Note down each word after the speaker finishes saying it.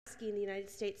asking the United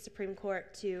States Supreme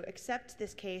Court to accept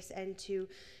this case and to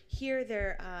hear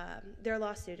their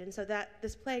lawsuit. And so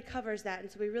this play covers that, and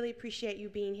so we really appreciate you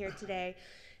being here today.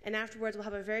 And afterwards, we'll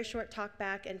have a very short talk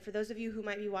back, and for those of you who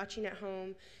might be watching at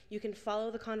home, you can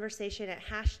follow the conversation at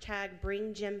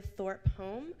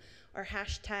 #BringJimThorpeHome or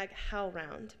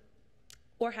 #HowlRound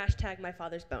or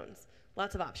 #MyFather'sBones.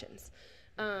 Lots of options.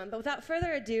 But without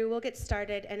further ado, we'll get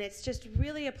started, and it's just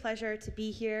really a pleasure to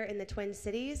be here in the Twin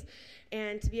Cities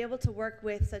and to be able to work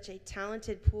with such a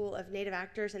talented pool of Native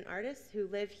actors and artists who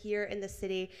live here in the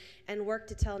city and work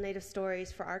to tell Native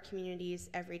stories for our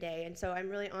communities every day. And so I'm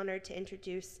really honored to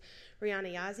introduce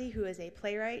Rhiana Yazzie, who is a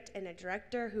playwright and a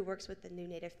director who works with the New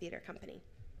Native Theater Company.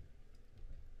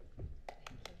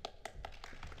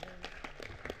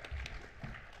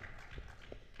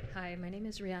 Hi, my name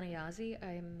is Rhiana Yazzie.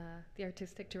 I'm the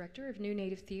artistic director of New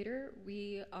Native Theater.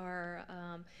 We are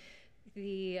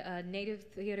the Native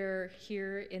Theater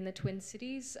here in the Twin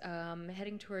Cities,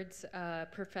 heading towards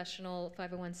professional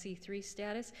 501c3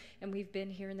 status, and we've been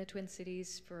here in the Twin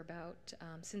Cities for about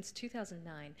since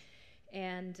 2009.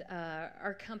 And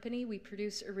our company, we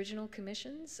produce original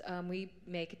commissions. We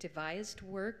make devised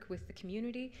work with the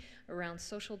community around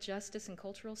social justice and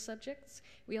cultural subjects.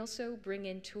 We also bring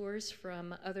in tours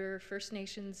from other First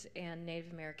Nations and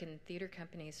Native American theater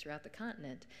companies throughout the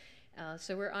continent.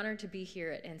 So we're honored to be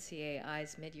here at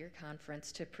NCAI's mid-year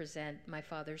conference to present My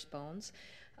Father's Bones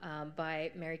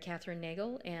by Mary Kathryn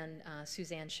Nagle and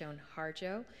Suzan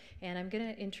Harjo. And I'm going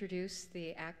to introduce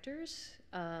the actors.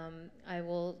 I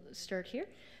will start here.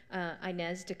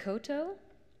 Inez Dakota,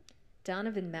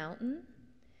 Donovan Mountain,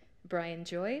 Brian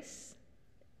Joyce,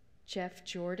 Jeff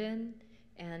Jordan,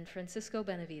 and Francisco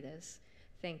Benavides.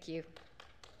 Thank you.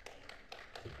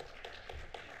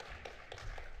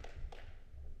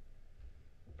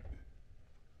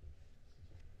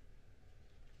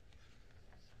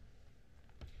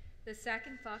 The Sac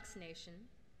and Fox Nation.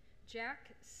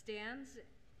 Jack stands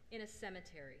in a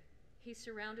cemetery. He's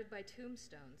surrounded by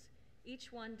tombstones,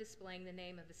 each one displaying the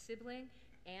name of a sibling,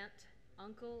 aunt,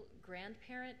 uncle,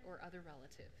 grandparent, or other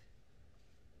relative.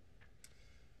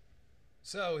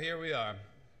 So here we are.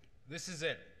 This is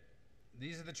it.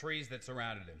 These are the trees that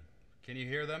surrounded him. Can you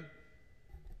hear them?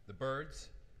 The birds?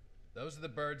 Those are the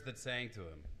birds that sang to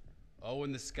him. Oh,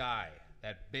 in the sky,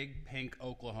 that big pink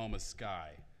Oklahoma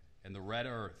sky, and the red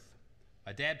earth.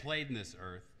 My dad played in this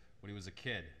earth when he was a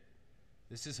kid.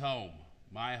 This is home,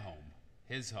 my home,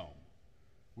 his home.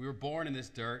 We were born in this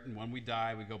dirt, and when we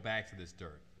die, we go back to this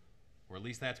dirt. Or at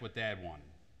least that's what Dad wanted.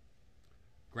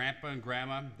 Grandpa and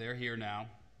Grandma, they're here now.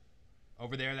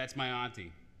 Over there, that's my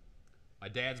auntie. My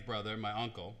dad's brother, my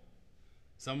uncle.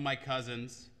 Some of my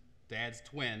cousins, Dad's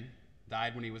twin,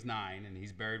 died when he was 9, and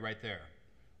he's buried right there.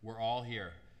 We're all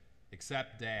here,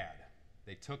 except Dad.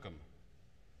 They took him.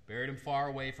 Buried him far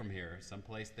away from here,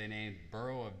 someplace they named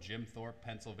Borough of Jim Thorpe,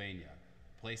 Pennsylvania,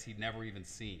 a place he'd never even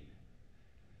seen.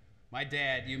 My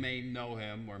dad, you may know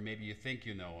him, or maybe you think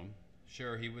you know him.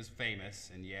 Sure, he was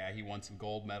famous, and yeah, he won some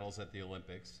gold medals at the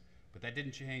Olympics, but that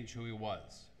didn't change who he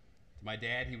was. To my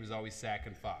dad, he was always Sac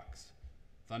and Fox,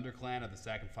 ThunderClan of the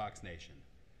Sac and Fox Nation.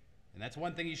 And that's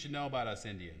one thing you should know about us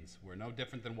Indians. We're no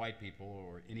different than white people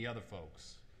or any other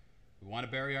folks. We want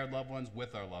to bury our loved ones,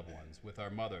 with our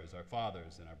mothers, our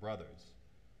fathers, and our brothers.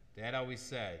 Dad always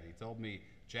said, he told me,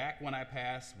 Jack, when I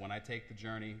pass, when I take the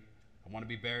journey, I want to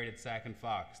be buried at Sac and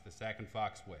Fox, the Sac and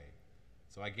Fox way.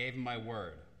 So I gave him my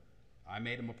word. I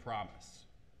made him a promise.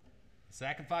 The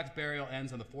Sac and Fox burial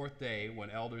ends on the 4th day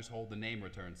when elders hold the name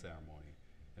return ceremony.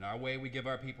 In our way, we give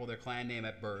our people their clan name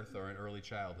at birth or in early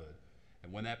childhood.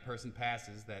 And when that person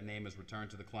passes, that name is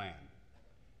returned to the clan.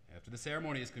 After the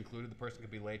ceremony is concluded, the person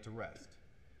can be laid to rest.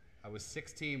 I was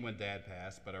 16 when Dad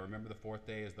passed, but I remember the 4th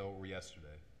day as though it were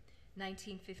yesterday.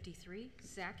 1953,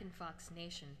 Sac and Fox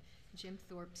Nation, Jim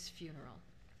Thorpe's funeral.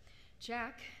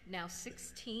 Jack, now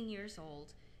 16 years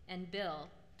old, and Bill,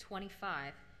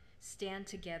 25, stand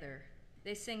together.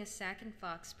 They sing a Sac and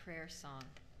Fox prayer song.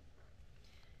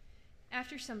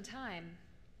 After some time,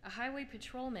 a highway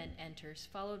patrolman enters,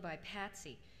 followed by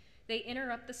Patsy. They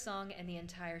interrupt the song and the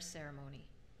entire ceremony.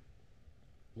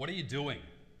 What are you doing?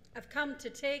 I've come to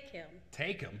take him.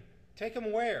 Take him? Take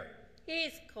him where?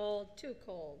 He's cold, too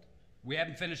cold. We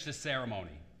haven't finished this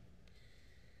ceremony.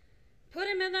 Put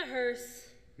him in the hearse.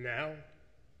 Now?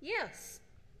 Yes.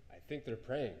 I think they're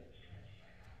praying.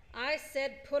 I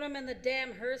said put him in the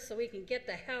damn hearse so we can get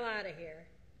the hell out of here.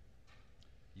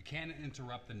 You can't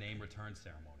interrupt the name return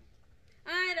ceremony.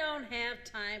 I don't have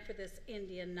time for this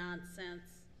Indian nonsense.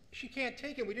 She can't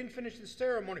take him. We didn't finish the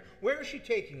ceremony. Where is she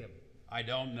taking him? I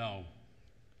don't know.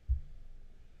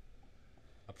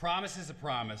 A promise is a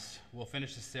promise. We'll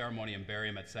finish the ceremony and bury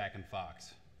him at Sac and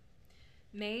Fox.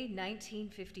 May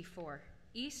 1954,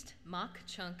 East Mock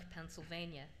Chunk,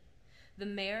 Pennsylvania. The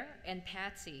mayor and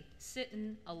Patsy sit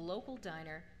in a local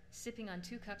diner sipping on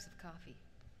 2 cups of coffee.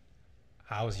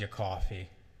 How's your coffee?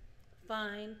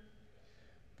 Fine.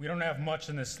 We don't have much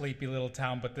in this sleepy little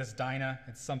town, but this diner,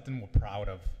 it's something we're proud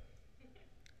of.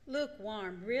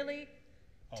 Lukewarm, really?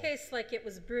 Oh. Tastes like it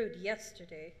was brewed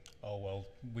yesterday. Oh, well,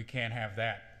 we can't have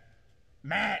that.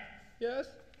 Matt! Yes?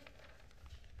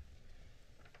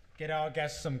 Get our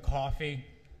guests some coffee.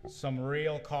 Some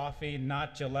real coffee,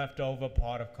 not your leftover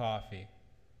pot of coffee.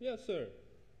 Yes, sir.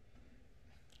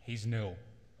 He's new.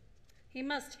 He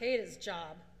must hate his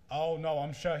job. Oh, no,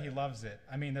 I'm sure he loves it.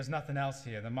 I mean, there's nothing else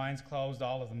here. The mines closed,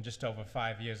 all of them, just over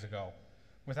 5 years ago.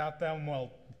 Without them,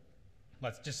 well,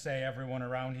 let's just say everyone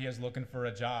around here is looking for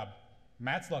a job.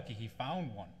 Matt's lucky he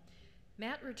found one.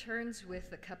 Matt returns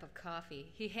with a cup of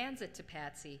coffee. He hands it to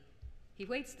Patsy. He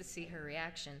waits to see her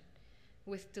reaction.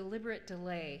 With deliberate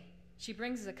delay, she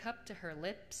brings the cup to her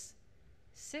lips,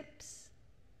 sips,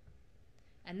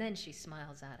 and then she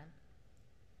smiles at him.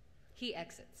 He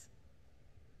exits.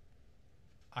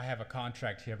 I have a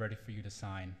contract here ready for you to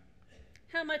sign.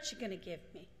 How much you gonna give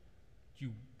me?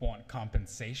 You want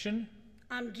compensation?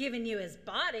 I'm giving you his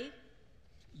body.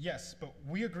 Yes, but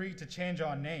we agreed to change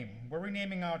our name. We're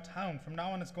renaming our town. From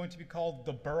now on, it's going to be called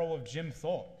the Borough of Jim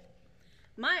Thorpe.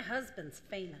 My husband's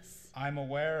famous. I'm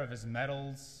aware of his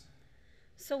medals.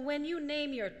 So when you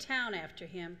name your town after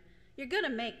him, you're gonna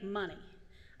make money.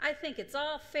 I think it's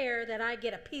all fair that I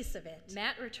get a piece of it.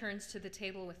 Matt returns to the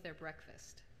table with their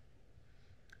breakfast.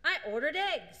 I ordered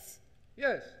eggs.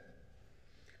 Yes.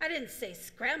 I didn't say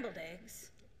scrambled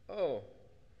eggs. Oh.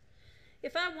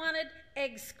 If I wanted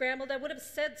eggs scrambled, I would have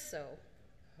said so.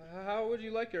 How would you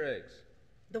like your eggs?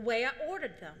 The way I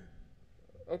ordered them.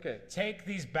 Okay. Take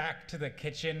these back to the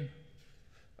kitchen.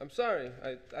 I'm sorry.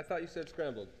 I thought you said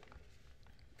scrambled.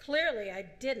 Clearly, I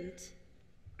didn't.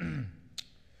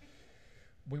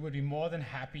 We would be more than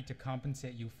happy to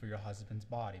compensate you for your husband's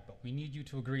body, but we need you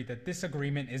to agree that this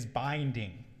agreement is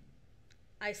binding.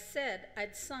 I said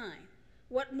I'd sign.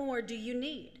 What more do you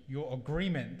need? Your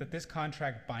agreement that this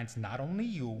contract binds not only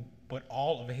you, but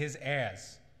all of his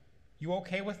heirs. You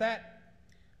okay with that?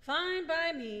 Fine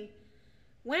by me.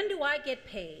 When do I get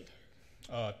paid?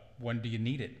 When do you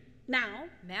need it? Now?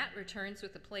 Matt returns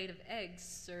with a plate of eggs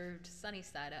served sunny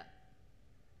side up.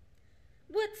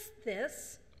 What's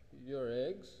this? Your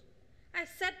eggs? I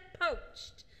said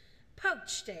poached.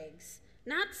 Poached eggs.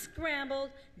 Not scrambled,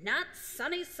 not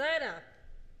sunny side up.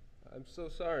 I'm so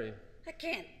sorry. I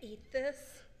can't eat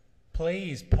this.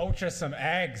 Please, poach us some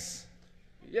eggs.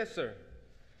 Yes, sir.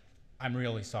 I'm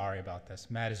really sorry about this.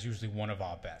 Matt is usually one of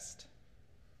our best.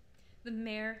 The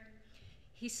mayor,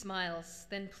 he smiles,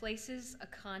 then places a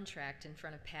contract in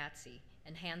front of Patsy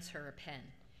and hands her a pen.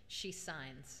 She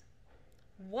signs.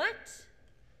 What?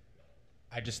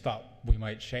 I just thought we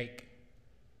might shake.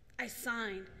 I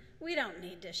signed. We don't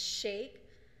need to shake.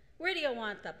 Where do you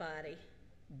want the body?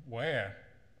 Where?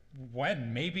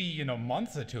 When? Maybe in a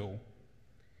month or two.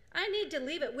 I need to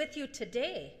leave it with you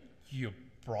today. You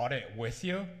brought it with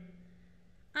you?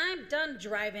 I'm done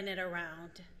driving it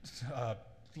around.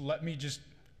 Let me just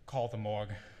call the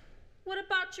morgue. What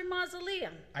about your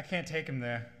mausoleum? I can't take him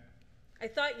there. I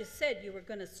thought you said you were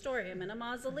going to store him in a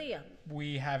mausoleum.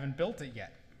 We haven't built it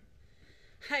yet.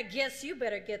 I guess you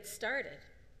better get started.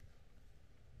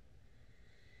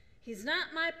 He's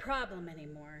not my problem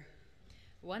anymore.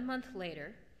 1 month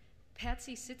later,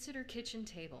 Patsy sits at her kitchen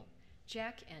table.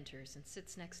 Jack enters and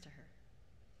sits next to her.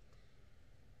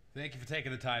 Thank you for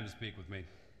taking the time to speak with me.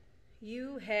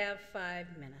 You have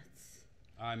 5 minutes.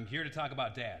 I'm here to talk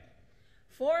about Dad.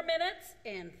 4 minutes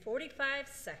and 45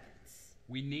 seconds.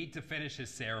 We need to finish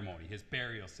his ceremony, his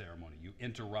burial ceremony. You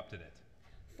interrupted it.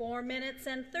 4 minutes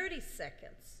and 30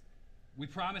 seconds. We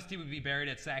promised he would be buried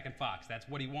at Sac and Fox. That's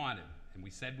what he wanted, and we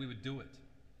said we would do it.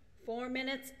 4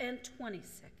 minutes and 20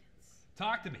 seconds.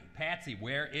 Talk to me. Patsy,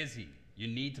 where is he? You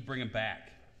need to bring him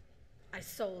back. I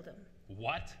sold him.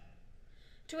 What?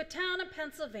 To a town in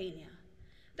Pennsylvania.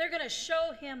 They're going to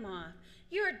show him off.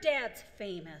 Your dad's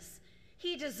famous.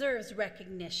 He deserves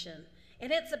recognition.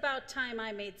 And it's about time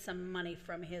I made some money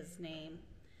from his name.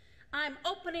 I'm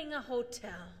opening a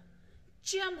hotel.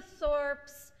 Jim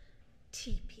Thorpe's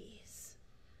Teepees.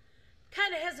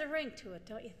 Kind of has a ring to it,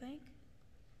 don't you think?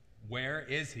 Where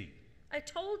is he? I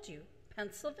told you,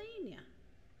 Pennsylvania.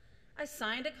 I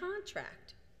signed a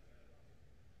contract.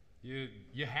 You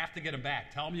have to get him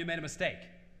back. Tell him you made a mistake.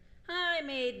 I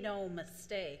made no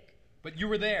mistake. But you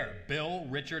were there, Bill,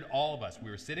 Richard, all of us.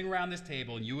 We were sitting around this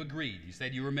table and you agreed. You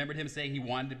said you remembered him saying he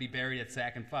wanted to be buried at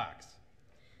Sac and Fox.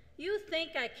 You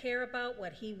think I care about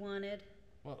what he wanted?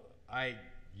 Well,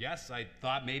 yes, I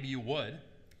thought maybe you would.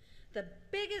 The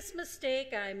biggest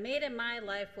mistake I made in my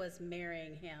life was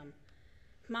marrying him.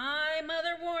 My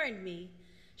mother warned me.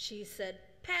 She said,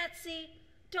 Patsy,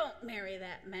 don't marry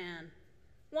that man.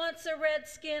 Once a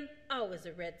redskin, always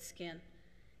a redskin.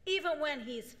 Even when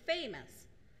he's famous.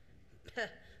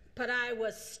 But I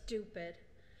was stupid.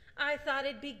 I thought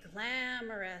it'd be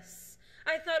glamorous.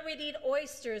 I thought we'd eat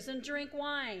oysters and drink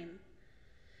wine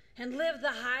and live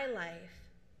the high life.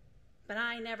 But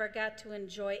I never got to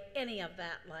enjoy any of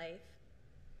that life.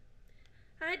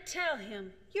 I'd tell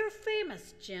him, you're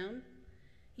famous, Jim.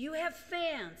 You have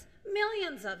fans,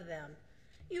 millions of them.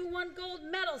 You won gold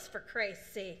medals, for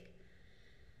Christ's sake.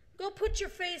 Go put your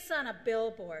face on a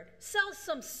billboard. Sell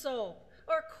some soap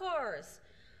or cores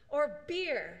or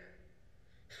beer.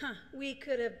 We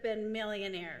could have been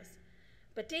millionaires.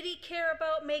 But did he care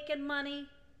about making money?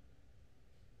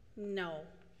 No.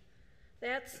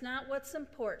 That's not what's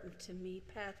important to me,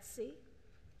 Patsy,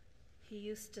 he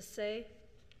used to say.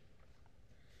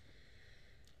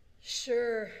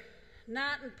 Sure,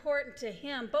 not important to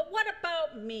him, but what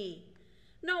about me?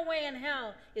 No way in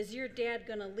hell is your dad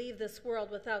gonna leave this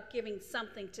world without giving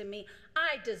something to me.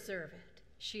 I deserve it.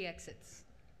 She exits.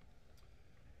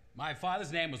 My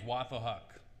father's name was Watho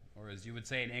Huck, or as you would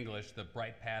say in English, the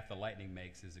bright path the lightning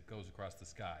makes as it goes across the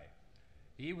sky.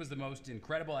 He was the most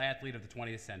incredible athlete of the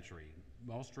 20th century.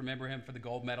 Most remember him for the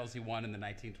gold medals he won in the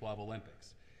 1912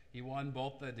 Olympics. He won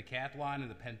both the decathlon and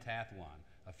the pentathlon,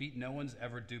 a feat no one's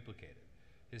ever duplicated.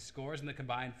 His scores in the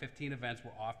combined 15 events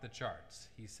were off the charts.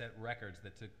 He set records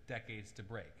that took decades to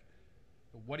break.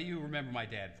 But what do you remember my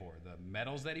dad for? The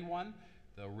medals that he won?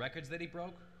 The records that he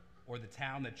broke? Or the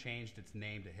town that changed its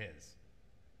name to his?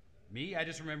 Me, I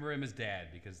just remember him as Dad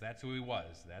because that's who he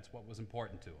was. That's what was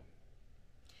important to him.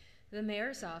 The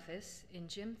mayor's office in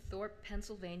Jim Thorpe,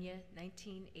 Pennsylvania,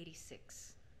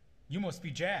 1986. You must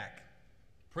be Jack.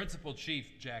 Principal Chief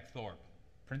Jack Thorpe.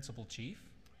 Principal Chief?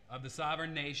 Of the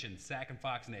sovereign nation, Sac and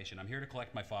Fox Nation. I'm here to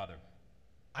collect my father.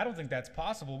 I don't think that's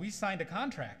possible. We signed a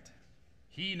contract.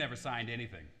 He never signed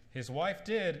anything. His wife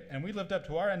did, and we lived up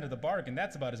to our end of the bargain.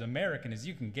 That's about as American as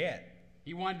you can get.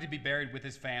 He wanted to be buried with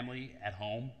his family at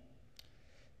home.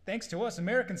 Thanks to us,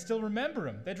 Americans still remember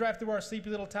him. They drive through our sleepy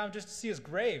little town just to see his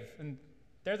grave, and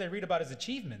there they read about his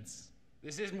achievements.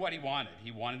 This isn't what he wanted.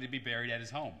 He wanted to be buried at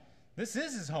his home. This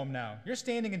is his home now. You're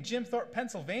standing in Jim Thorpe,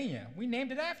 Pennsylvania. We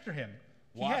named it after him.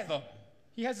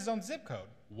 He has his own zip code.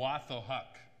 Watho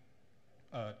Huck.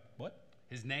 What?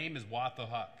 His name is Watho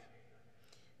Huck.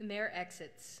 The mayor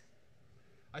exits.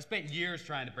 I spent years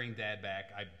trying to bring Dad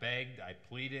back. I begged, I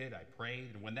pleaded, I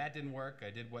prayed, and when that didn't work,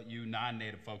 I did what you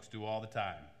non-native folks do all the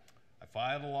time. I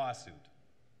filed a lawsuit.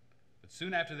 But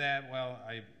soon after that, well,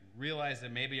 I realized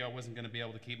that maybe I wasn't going to be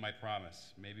able to keep my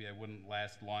promise. Maybe I wouldn't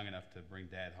last long enough to bring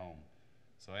Dad home.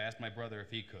 So I asked my brother if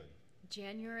he could.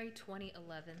 January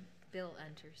 2011, Bill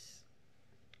enters.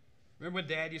 Remember when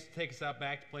Dad used to take us out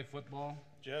back to play football?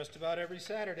 Just about every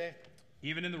Saturday.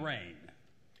 Even in the rain.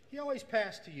 He always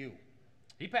passed to you.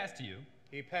 He passed to you.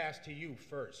 He passed to you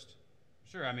first.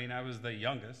 Sure, I mean, I was the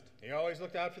youngest. He always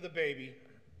looked out for the baby.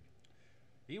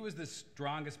 He was the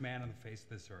strongest man on the face of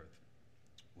this earth.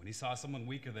 When he saw someone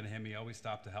weaker than him, he always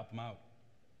stopped to help him out.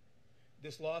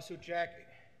 This lawsuit, Jack,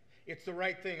 it's the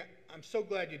right thing. I'm so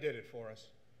glad you did it for us.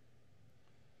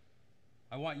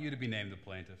 I want you to be named the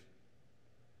plaintiff.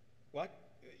 What?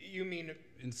 You mean...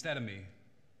 Instead of me.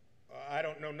 I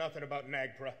don't know nothing about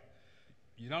NAGPRA.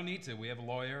 You don't need to. We have a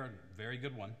lawyer, a very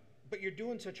good one. But you're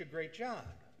doing such a great job.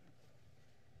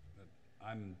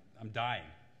 I'm dying.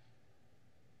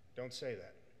 Don't say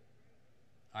that.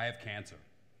 I have cancer.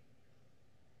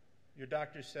 Your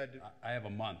doctor said... I have a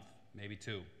month, maybe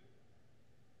 2.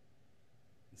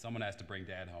 And someone has to bring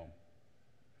Dad home.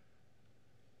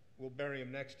 We'll bury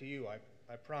him next to you,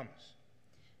 I promise.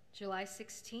 July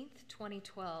 16th,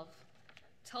 2012,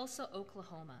 Tulsa,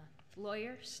 Oklahoma.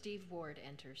 Lawyer Steve Ward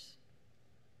enters.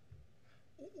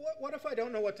 What if I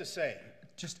don't know what to say?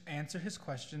 Just answer his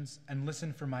questions and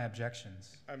listen for my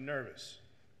objections. I'm nervous.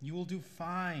 You will do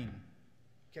fine.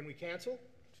 Can we cancel?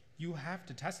 You have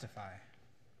to testify.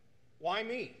 Why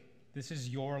me? This is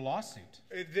your lawsuit.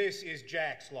 This is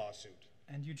Jack's lawsuit.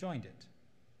 And you joined it.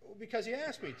 Because he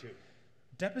asked me to.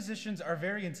 Depositions are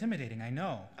very intimidating, I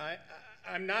know.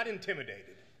 I'm not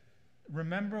intimidated.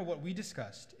 Remember what we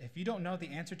discussed. If you don't know the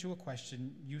answer to a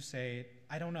question, you say,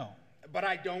 I don't know. But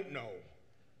I don't know.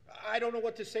 I don't know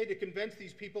what to say to convince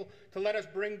these people to let us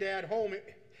bring Dad home.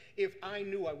 If I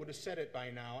knew, I would have said it by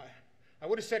now. I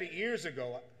would have said it years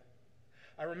ago.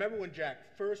 I remember when Jack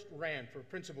first ran for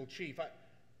principal chief.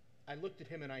 I looked at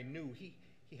him and I knew he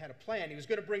had a plan. He was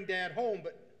going to bring Dad home,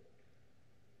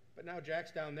 but now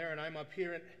Jack's down there and I'm up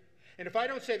here, and if I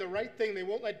don't say the right thing, they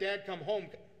won't let Dad come home.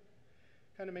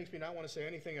 Kind of makes me not want to say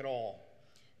anything at all.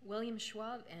 William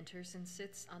Schwab enters and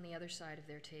sits on the other side of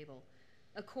their table.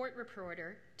 A court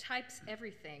reporter types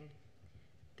everything.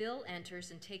 Bill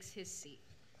enters and takes his seat.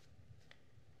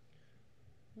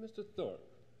 Mr. Thorpe,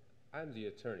 I'm the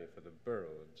attorney for the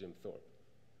borough of Jim Thorpe.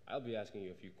 I'll be asking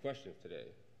you a few questions today.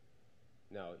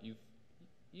 Now, you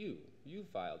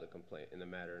filed a complaint in the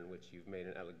matter in which you've made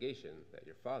an allegation that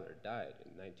your father died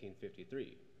in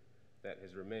 1953, that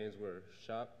his remains were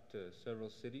shipped to several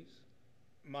cities?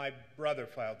 My brother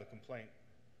filed the complaint.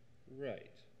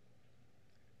 Right.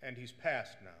 And he's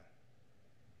passed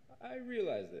now. I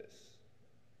realize this.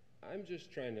 I'm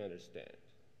just trying to understand.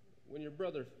 When your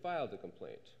brother filed the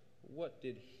complaint, what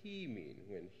did he mean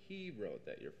when he wrote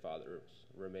that your father's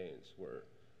remains were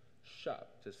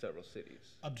shipped to several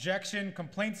cities? Objection.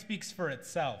 Complaint speaks for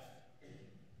itself.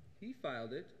 He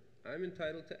filed it. I'm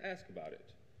entitled to ask about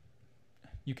it.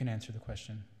 You can answer the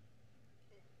question.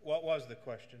 What was the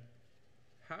question?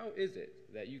 How is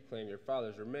it that you claim your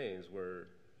father's remains were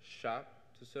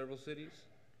shipped to several cities?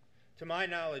 To my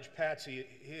knowledge, Patsy,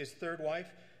 his third wife,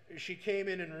 she came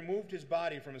in and removed his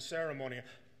body from a ceremony,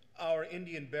 our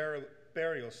Indian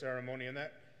burial ceremony, and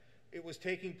that it was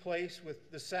taking place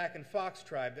with the Sac and Fox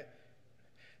tribe.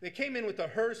 They came in with a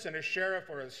hearse and a sheriff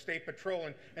or a state patrol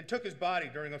and took his body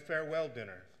during a farewell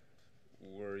dinner.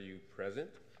 Were you present?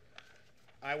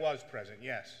 I was present,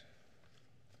 yes.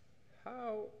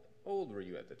 How old were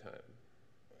you at the time?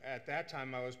 At that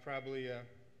time, I was probably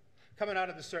coming out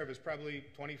of the service, probably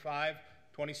 25,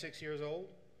 26 years old.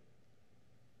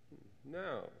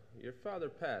 Now, your father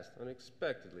passed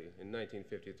unexpectedly in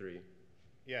 1953.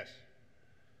 Yes.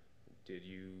 Did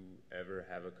you ever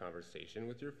have a conversation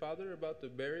with your father about the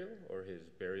burial or his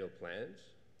burial plans?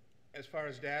 As far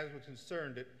as Dad was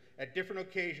concerned, at different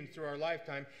occasions through our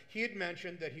lifetime, he had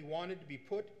mentioned that he wanted to be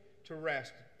put to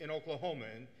rest in Oklahoma,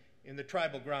 in the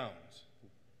tribal grounds.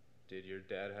 Did your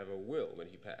dad have a will when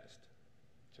he passed?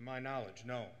 To my knowledge,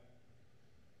 no.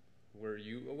 Were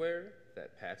you aware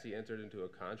that Patsy entered into a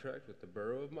contract with the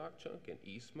borough of Mauch Chunk and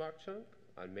East Mauch Chunk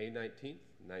on May 19th,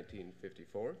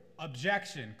 1954?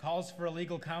 Objection. Calls for a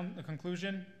legal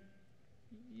conclusion.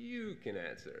 You can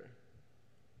answer.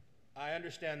 I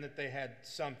understand that they had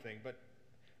something, but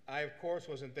I, of course,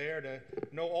 wasn't there to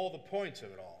know all the points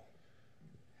of it all.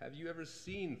 Have you ever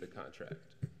seen the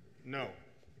contract? No.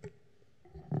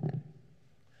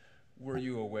 Were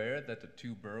you aware that the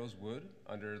two boroughs would,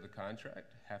 under the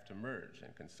contract, have to merge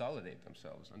and consolidate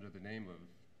themselves under the name of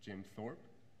Jim Thorpe?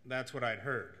 That's what I'd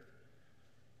heard.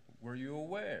 Were you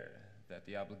aware that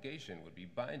the obligation would be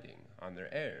binding on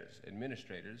their heirs,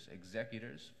 administrators,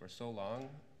 executors, for so long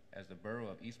as the borough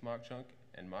of East Mauch Chunk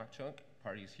and Mauch Chunk,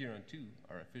 parties hereunto,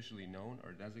 are officially known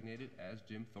or designated as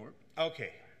Jim Thorpe?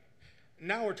 Okay.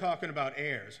 Now we're talking about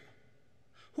heirs.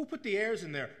 Who put the heirs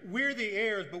in there? We're the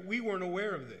heirs, but we weren't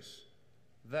aware of this.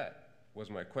 That was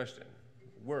my question.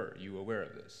 Were you aware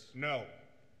of this? No.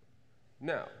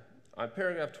 Now, on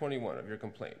paragraph 21 of your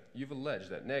complaint, you've alleged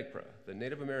that NAGPRA, the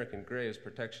Native American Graves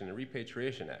Protection and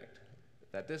Repatriation Act,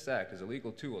 that this act is a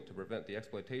legal tool to prevent the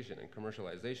exploitation and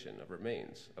commercialization of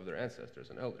remains of their ancestors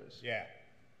and elders. Yeah.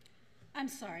 I'm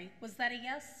sorry, was that a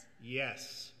yes?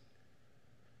 Yes.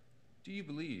 Do you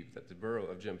believe that the borough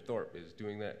of Jim Thorpe is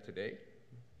doing that today?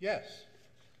 Yes.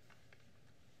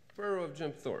 Borough of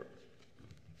Jim Thorpe,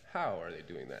 how are they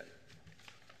doing that?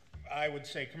 I would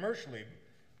say commercially.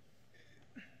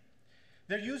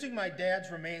 They're using my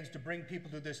dad's remains to bring people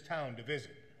to this town to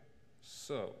visit.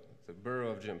 So, the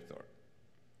borough of Jim Thorpe,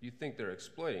 you think they're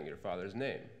exploiting your father's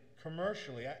name?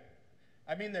 Commercially,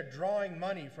 I mean they're drawing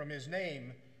money from his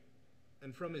name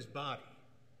and from his body.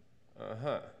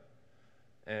 Uh-huh.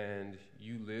 And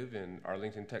you live in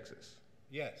Arlington, Texas?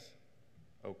 Yes.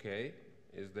 Okay.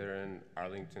 Is there an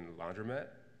Arlington laundromat?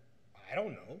 I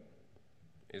don't know.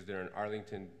 Is there an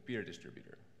Arlington beer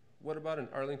distributor? What about an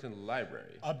Arlington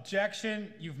library?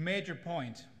 Objection. You've made your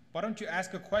point. Why don't you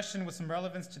ask a question with some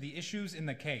relevance to the issues in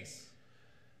the case?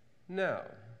 Now,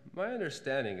 my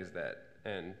understanding is that,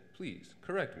 and please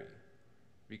correct me,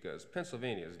 because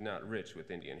Pennsylvania is not rich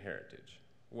with Indian heritage.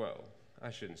 Well,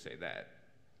 I shouldn't say that.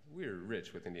 We're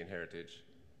rich with Indian heritage.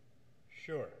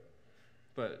 Sure.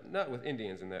 But not with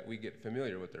Indians in that we get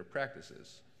familiar with their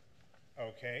practices.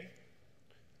 Okay.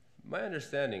 My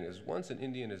understanding is once an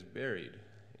Indian is buried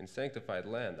in sanctified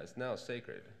land that's now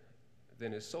sacred,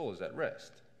 then his soul is at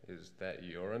rest. Is that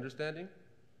your understanding?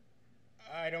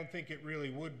 I don't think it really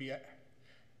would be.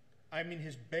 I mean,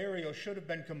 his burial should have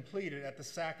been completed at the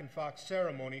Sac and Fox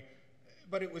ceremony,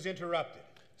 but it was interrupted.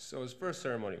 So his first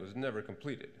ceremony was never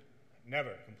completed?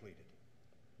 Never completed.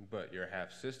 But your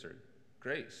half-sister,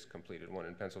 Grace, completed one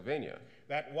in Pennsylvania.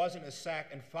 That wasn't a Sac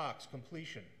and Fox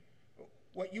completion.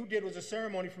 What you did was a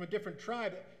ceremony from a different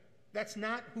tribe. That's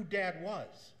not who Dad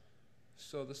was.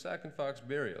 So the Sac and Fox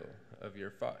burial of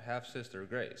your half-sister,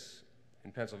 Grace,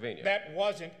 in Pennsylvania. That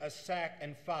wasn't a Sac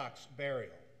and Fox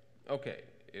burial. Okay,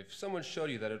 if someone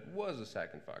showed you that it was a Sac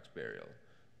and Fox burial,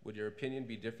 would your opinion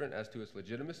be different as to its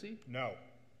legitimacy? No.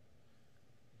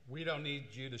 We don't need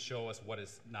you to show us what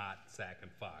is not Sac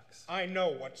and Fox. I know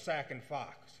what's Sac and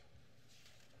Fox.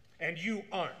 And you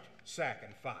aren't Sac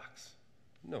and Fox.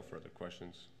 No further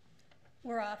questions.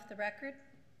 We're off the record.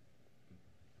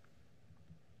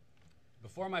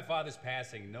 Before my father's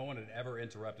passing, no one had ever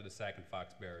interrupted a Sac and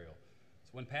Fox burial. So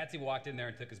when Patsy walked in there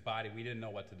and took his body, we didn't know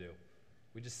what to do.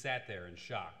 We just sat there in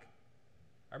shock.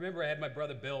 I remember I had my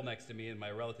brother Bill next to me and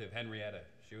my relative Henrietta.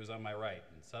 She was on my right,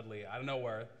 and suddenly, out of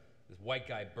nowhere, this white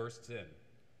guy bursts in.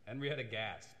 Henrietta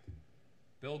gasped.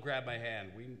 Bill grabbed my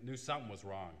hand. We knew something was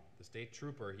wrong. The state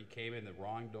trooper, he came in the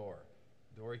wrong door.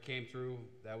 The door he came through,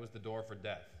 that was the door for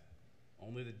death.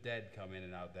 Only the dead come in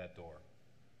and out that door.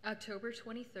 October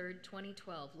 23rd,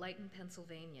 2012, Lytton,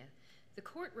 Pennsylvania. The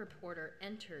court reporter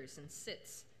enters and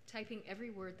sits, typing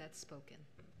every word that's spoken.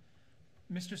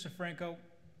 Mr. Safranco,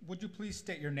 would you please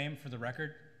state your name for the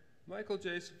record? Michael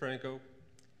J. Safranco.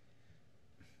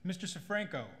 Mr.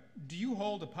 Safranco, do you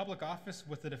hold a public office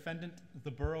with the defendant,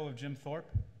 the borough of Jim Thorpe?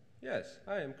 Yes,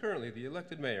 I am currently the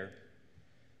elected mayor.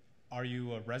 Are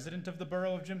you a resident of the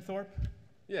borough of Jim Thorpe?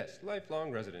 Yes,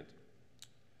 lifelong resident.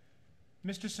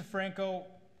 Mr. Safranco,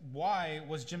 why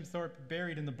was Jim Thorpe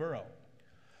buried in the borough?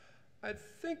 I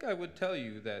think I would tell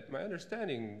you that my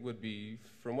understanding would be,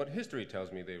 from what history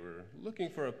tells me, they were looking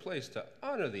for a place to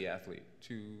honor the athlete,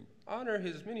 to honor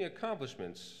his many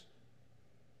accomplishments.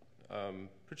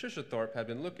 Patricia Thorpe had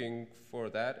been looking for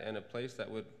that and a place that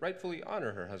would rightfully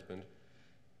honor her husband.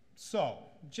 So,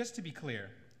 just to be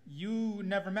clear, you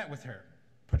never met with her,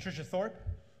 Patricia Thorpe?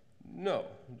 No.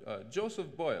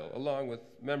 Joseph Boyle, along with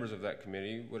members of that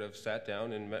committee, would have sat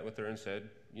down and met with her and said,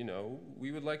 you know,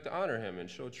 we would like to honor him and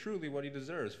show truly what he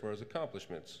deserves for his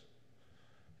accomplishments.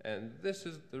 And this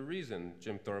is the reason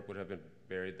Jim Thorpe would have been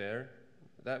buried there.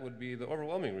 That would be the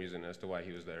overwhelming reason as to why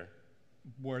he was there.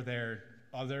 Were there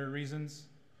other reasons?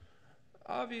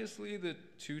 Obviously, the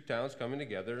two towns coming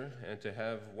together and to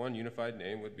have one unified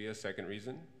name would be a second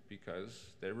reason,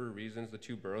 because there were reasons the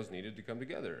two boroughs needed to come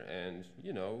together. And,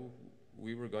 you know,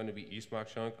 we were going to be East Mock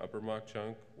Chunk, Upper Mock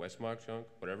Chunk, West Mock Chunk,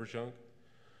 whatever chunk.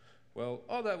 Well,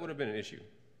 all that would have been an issue.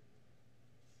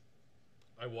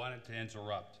 I wanted to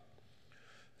interrupt.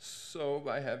 So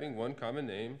by having one common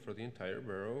name for the entire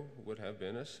borough would have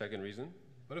been a second reason.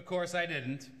 But of course I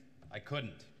didn't. I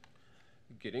couldn't.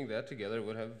 Getting that together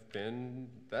would have been,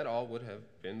 that all would have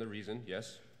been the reason,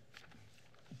 yes.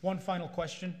 One final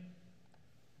question.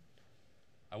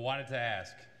 I wanted to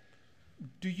ask.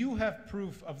 Do you have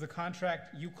proof of the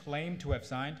contract you claim to have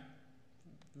signed?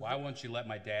 Why won't you let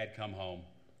my dad come home?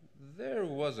 There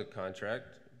was a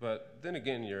contract, but then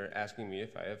again, you're asking me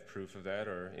if I have proof of that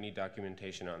or any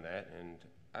documentation on that, and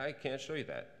I can't show you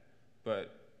that.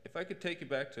 But if I could take you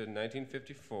back to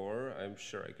 1954, I'm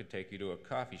sure I could take you to a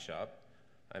coffee shop.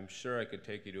 I'm sure I could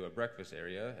take you to a breakfast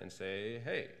area and say,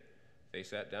 hey, they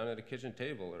sat down at a kitchen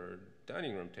table or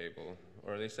dining room table,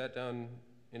 or they sat down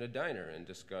in a diner and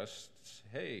discussed,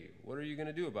 hey, what are you going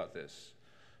to do about this?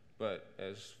 But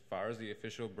as far as the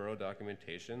official borough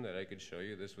documentation that I could show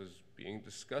you this was being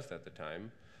discussed at the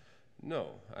time, no,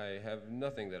 I have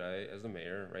nothing that I, as the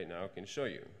mayor right now, can show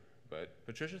you. But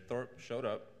Patricia Thorpe showed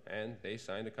up and they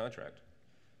signed a contract.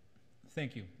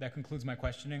 Thank you. That concludes my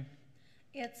questioning.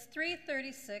 It's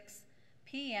 3:36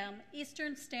 p.m.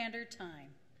 Eastern Standard Time,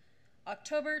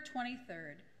 October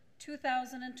 23rd,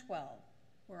 2012.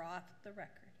 We're off the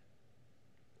record.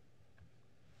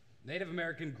 Native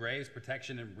American Graves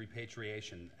Protection and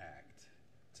Repatriation Act.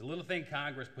 It's a little thing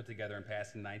Congress put together and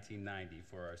passed in 1990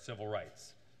 for our civil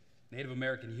rights, Native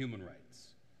American human rights.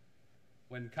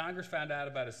 When Congress found out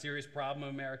about a serious problem in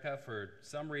America, for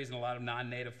some reason a lot of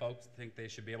non-Native folks think they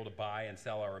should be able to buy and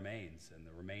sell our remains and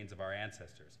the remains of our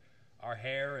ancestors, our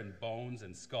hair and bones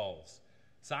and skulls.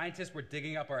 Scientists were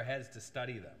digging up our heads to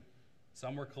study them.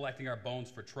 Some were collecting our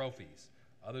bones for trophies.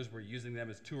 Others were using them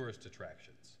as tourist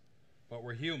attractions. But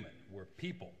we're human, we're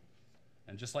people.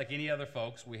 And just like any other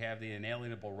folks, we have the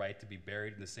inalienable right to be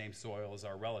buried in the same soil as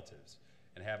our relatives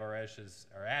and have our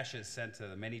ashes sent to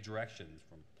the many directions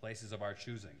from places of our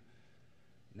choosing.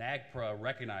 NAGPRA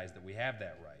recognized that we have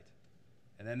that right.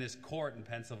 And then this court in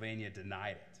Pennsylvania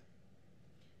denied it.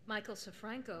 Michael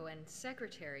Safranco and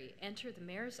secretary enter the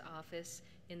mayor's office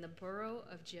in the borough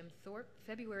of Jim Thorpe,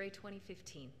 February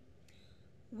 2015.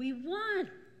 We won.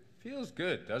 Feels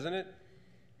good, doesn't it?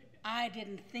 I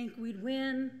didn't think we'd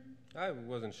win. I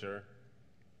wasn't sure.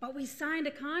 But we signed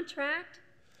a contract.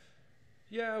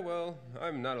 Yeah, well,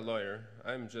 I'm not a lawyer.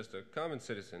 I'm just a common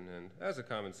citizen, and as a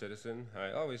common citizen,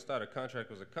 I always thought a contract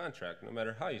was a contract, no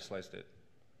matter how you sliced it.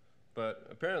 But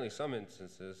apparently some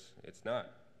instances, it's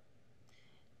not.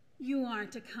 You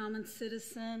aren't a common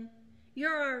citizen.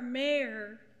 You're our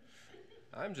mayor.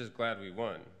 I'm just glad we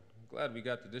won. Glad we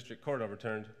got the district court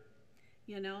overturned.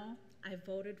 You know, I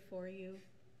voted for you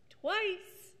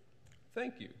twice.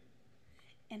 Thank you.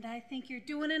 And I think you're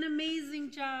doing an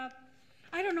amazing job.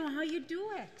 I don't know how you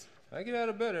do it. I get out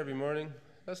of bed every morning.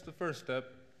 That's the first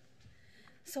step.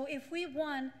 So if we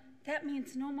won, that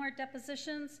means no more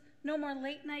depositions, no more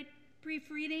late night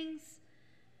brief readings,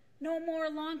 no more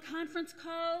long conference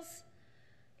calls.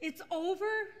 It's over?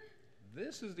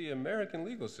 This is the American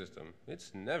legal system.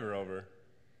 It's never over.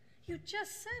 You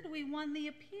just said we won the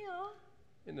appeal.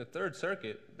 In the Third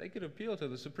Circuit, they could appeal to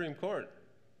the Supreme Court.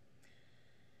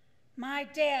 My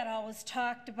dad always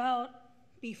talked about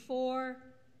before,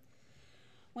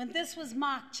 when this was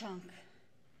mock chunk,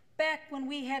 back when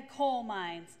we had coal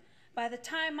mines. By the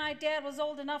time my dad was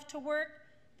old enough to work,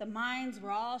 the mines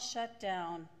were all shut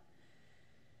down.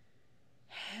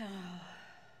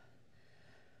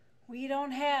 We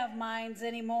don't have mines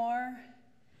anymore,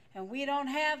 and we don't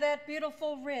have that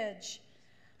beautiful ridge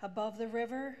above the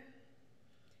river.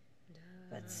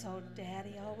 But so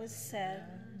Daddy always said,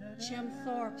 Jim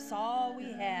Thorpe's all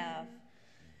we have.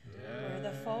 Where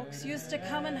the folks used to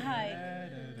come and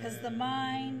hide, 'cause the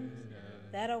mine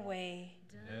that away.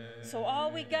 So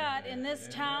all we got in this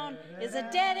town is a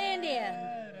dead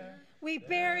Indian we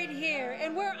buried here,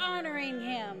 and we're honoring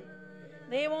him.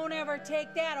 They won't ever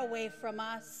take that away from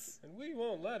us. And we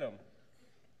won't let them.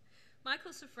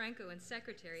 Michael Safranco and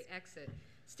secretary exit.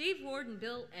 Steve Ward and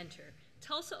Bill enter.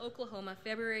 Tulsa, Oklahoma,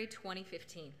 February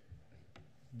 2015.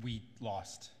 We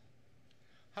lost.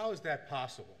 How is that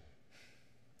possible?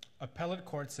 Appellate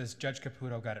court says Judge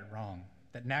Caputo got it wrong,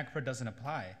 that NAGPRA doesn't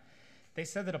apply. They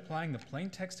said that applying the plain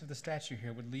text of the statute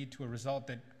here would lead to a result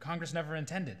that Congress never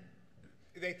intended.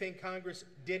 They think Congress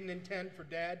didn't intend for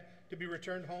Dad to be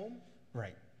returned home?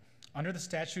 Right. Under the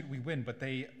statute, we win, but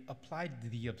they applied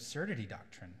the absurdity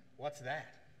doctrine. What's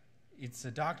that? It's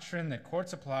a doctrine that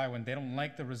courts apply when they don't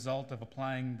like the result of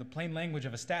applying the plain language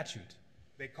of a statute.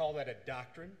 They call that a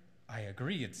doctrine? I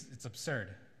agree, it's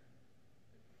absurd.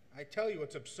 I tell you,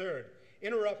 it's absurd.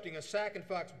 Interrupting a Sac and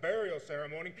Fox burial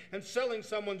ceremony and selling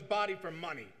someone's body for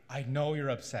money. I know you're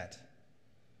upset.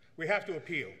 We have to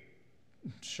appeal.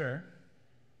 Sure.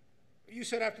 You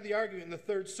said after the argument in the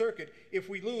Third Circuit, if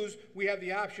we lose, we have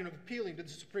the option of appealing to the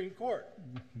Supreme Court.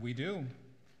 We do.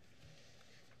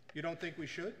 You don't think we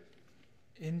should?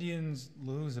 Indians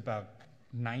lose about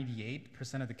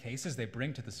 98% of the cases they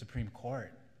bring to the Supreme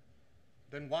Court.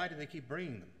 Then why do they keep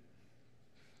bringing them?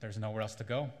 There's nowhere else to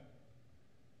go.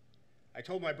 I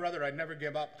told my brother I'd never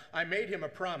give up. I made him a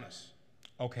promise.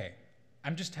 Okay,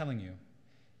 I'm just telling you,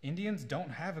 Indians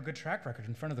don't have a good track record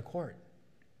in front of the court.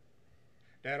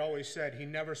 Dad always said he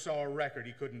never saw a record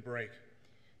he couldn't break.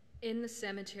 In the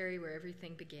cemetery where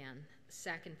everything began, the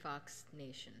Sac and Fox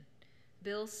Nation.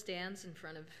 Bill stands in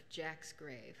front of Jack's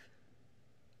grave.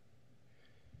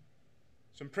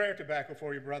 Some prayer tobacco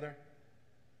for you, brother.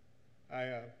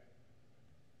 I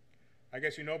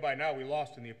guess you know by now we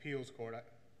lost in the appeals court.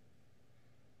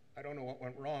 I don't know what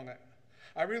went wrong.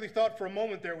 I really thought for a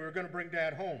moment there we were going to bring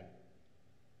Dad home.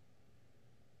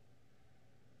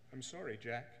 I'm sorry,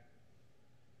 Jack.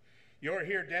 You're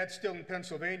here, Dad's still in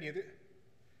Pennsylvania.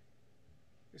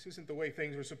 This isn't the way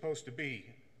things were supposed to be.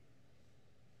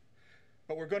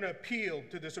 But we're going to appeal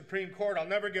to the Supreme Court. I'll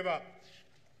never give up.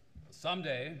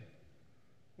 Someday.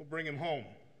 We'll bring him home.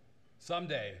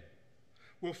 Someday.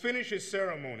 We'll finish his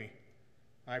ceremony.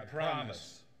 I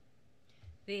promise.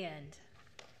 The end.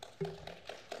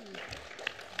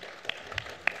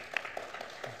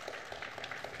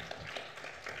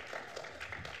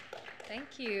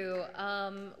 Thank you.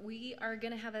 We are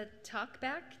going to have a talk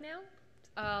back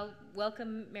now.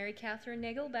 Welcome Mary Kathryn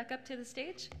Nagle back up to the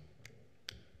stage.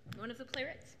 One of the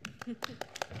playwrights. Thank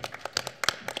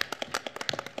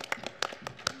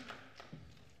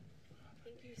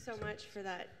you so much for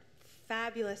that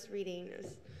fabulous reading. It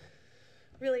was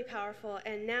really powerful.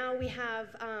 And now we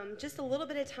have just a little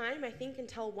bit of time, I think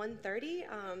until 1:30,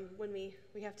 when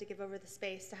we have to give over the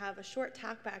space to have a short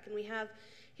talkback. And we have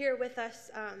here with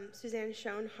us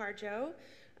Suzan Harjo,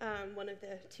 one of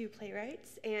the two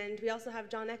playwrights, and we also have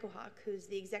John Echohawk, who's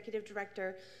the executive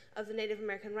director of the Native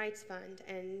American Rights Fund,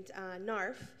 and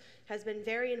NARF has been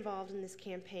very involved in this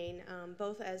campaign,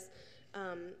 both as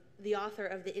the author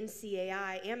of the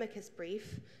NCAI amicus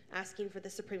brief asking for the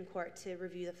Supreme Court to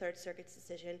review the Third Circuit's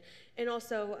decision, and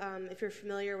also, if you're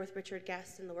familiar with Richard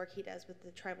Guest and the work he does with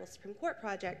the Tribal Supreme Court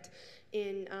Project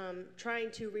in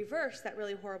trying to reverse that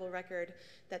really horrible record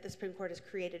that the Supreme Court has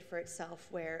created for itself,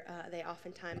 where they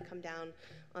oftentimes come down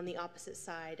on the opposite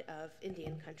side of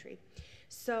Indian country.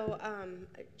 So,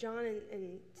 John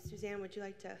and Suzan, would you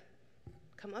like to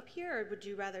come up here, or would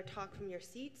you rather talk from your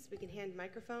seats? We can hand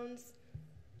microphones.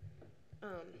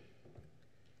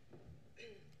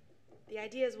 The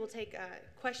idea is we'll take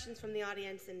questions from the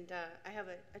audience, and I have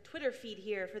a Twitter feed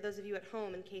here for those of you at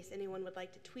home in case anyone would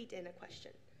like to tweet in a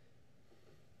question.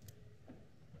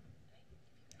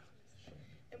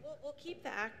 And we'll keep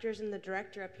the actors and the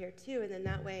director up here too, and then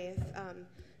that way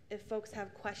if folks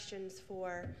have questions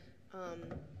for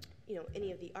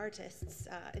any of the artists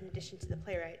in addition to the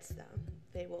playwrights,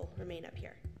 they will remain up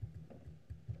here.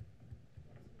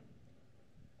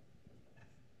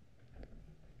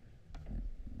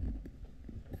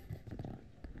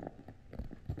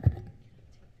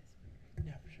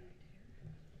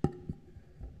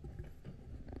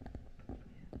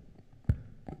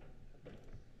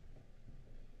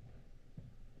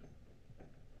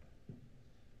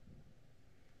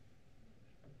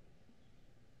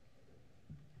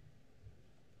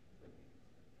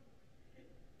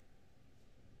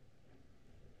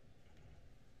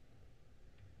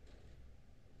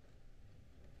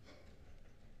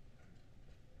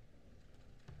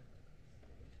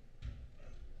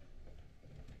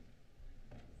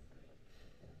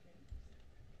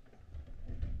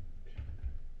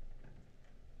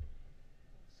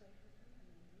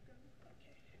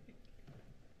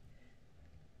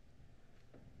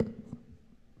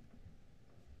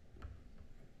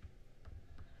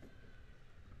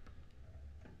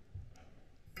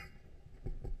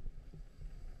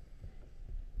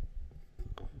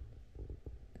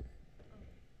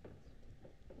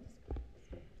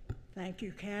 Thank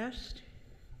you, cast.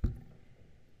 Thank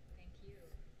you.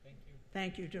 Thank you.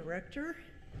 Thank you, director.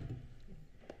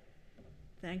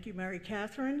 Thank you, Mary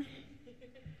Kathryn.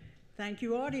 Thank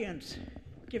you, audience.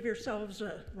 Give yourselves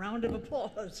a round of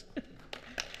applause.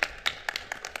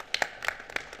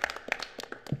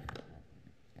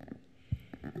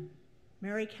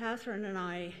 Mary Kathryn and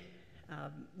I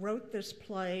wrote this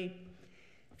play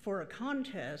for a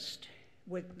contest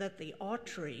that the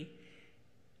Autry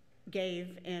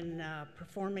gave in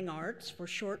performing arts for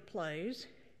short plays,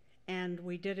 and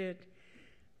we did it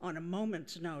on a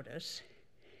moment's notice,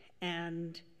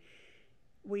 and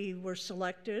we were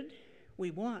selected,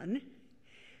 we won,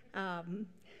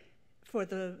 for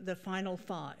the final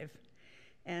 5.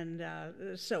 And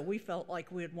so we felt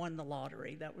like we had won the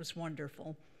lottery. That was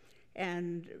wonderful.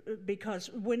 And because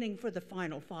winning for the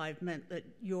final 5 meant that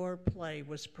your play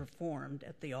was performed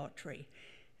at the Autry.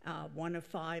 1 of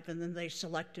 5, and then they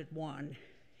selected 1.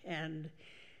 And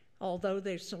although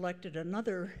they selected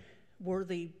another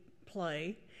worthy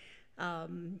play,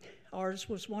 ours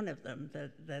was one of them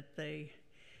that they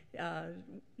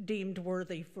deemed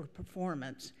worthy for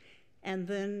performance. And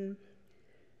then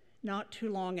not too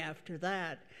long after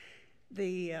that,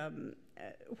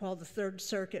 while the Third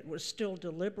Circuit was still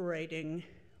deliberating,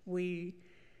 we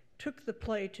took the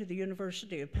play to the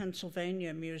University of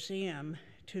Pennsylvania Museum,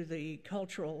 to the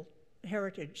Cultural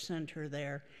Heritage Center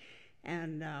there,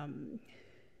 and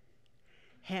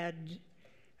had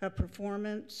a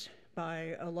performance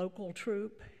by a local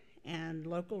troupe and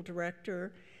local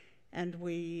director, and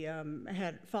we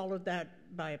had followed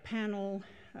that by a panel.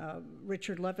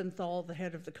 Richard Leventhal, the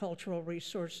head of the Cultural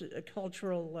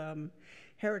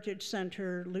Heritage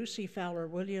Center, Lucy Fowler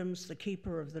Williams, the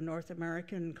keeper of the North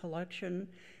American collection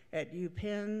at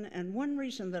UPenn, and one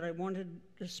reason that I wanted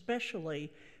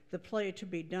especially the play to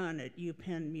be done at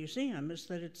UPenn Museum is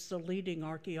that it's the leading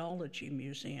archaeology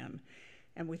museum,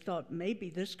 and we thought maybe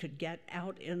this could get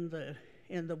out in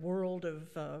the world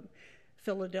of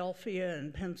Philadelphia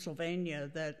and Pennsylvania,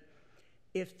 that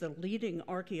if the leading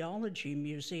archaeology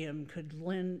museum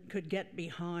could get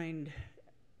behind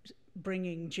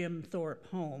bringing Jim Thorpe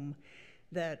home,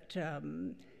 that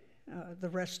the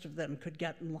rest of them could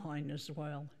get in line as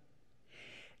well.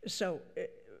 So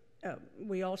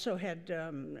we also had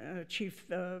Chief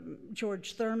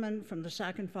George Thurman from the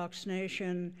Sac and Fox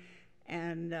Nation,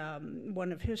 and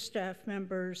one of his staff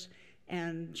members,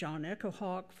 and John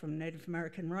Echohawk from Native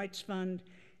American Rights Fund.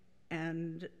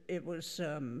 And it was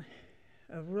a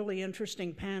really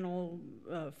interesting panel,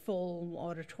 full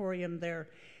auditorium there,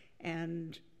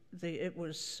 and it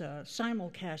was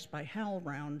simulcast by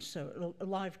HowlRound, so a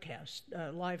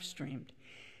live streamed.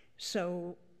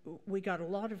 So we got a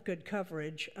lot of good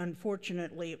coverage.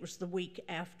 Unfortunately, it was the week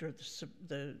after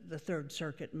the Third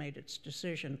Circuit made its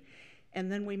decision.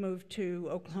 And then we moved to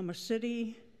Oklahoma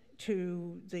City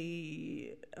to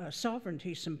the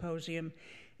Sovereignty Symposium,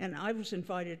 and I was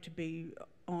invited to be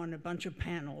on a bunch of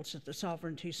panels at the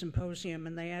Sovereignty Symposium,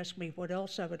 and they asked me what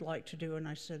else I would like to do, and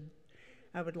I said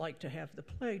I would like to have the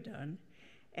play done.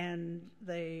 And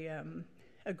they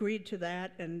agreed to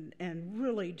that and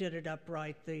really did it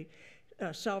upright. The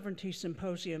Sovereignty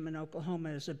Symposium in Oklahoma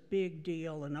is a big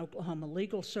deal in Oklahoma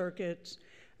legal circuits.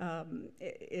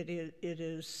 It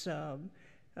is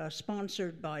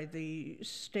sponsored by the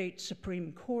state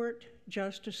Supreme Court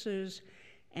justices,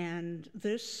 and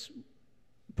this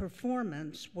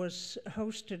performance was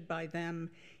hosted by them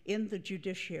in the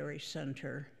Judiciary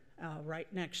Center, right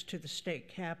next to the state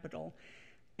capitol,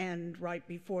 and right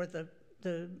before the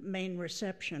main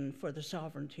reception for the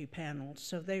sovereignty panels.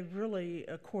 So they really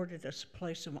accorded us a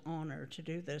place of honor to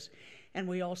do this. And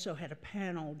we also had a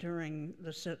panel during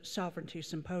the Sovereignty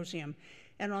Symposium.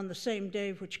 And on the same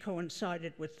day, which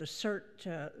coincided with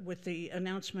the with the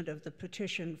announcement of the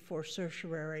petition for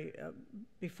certiorari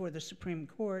before the Supreme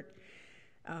Court,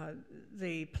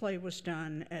 the play was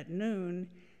done at noon,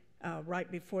 right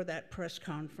before that press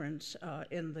conference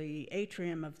in the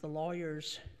atrium of the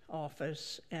lawyer's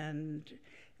office. And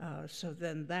so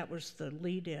then that was the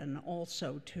lead-in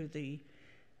also to the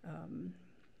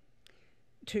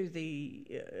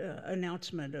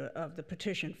announcement of the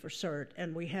petition for cert.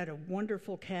 And we had a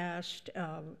wonderful cast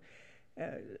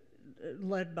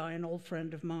led by an old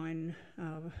friend of mine,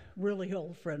 really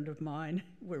old friend of mine.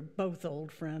 We're both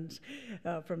old friends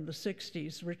from the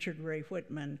 60s, Richard Ray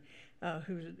Whitman,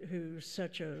 who's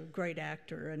such a great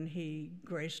actor, and he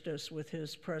graced us with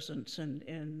his presence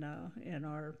in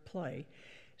our play.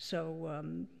 So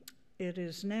it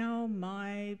is now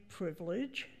my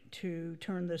privilege to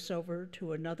turn this over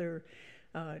to another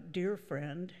dear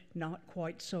friend, not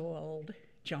quite so old,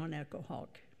 John Echohawk.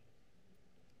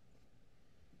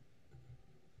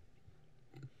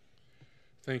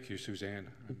 Thank you, Suzanne.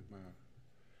 I'm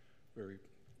very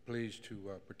pleased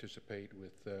to participate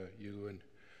with you and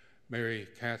Mary,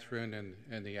 Kathryn,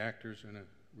 and the actors in a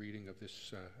reading of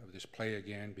this play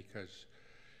again, because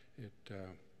it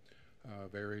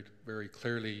very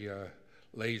clearly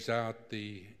lays out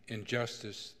the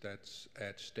injustice that's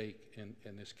at stake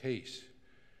in this case.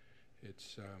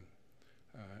 It's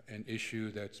an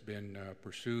issue that's been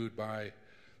pursued by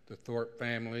the Thorpe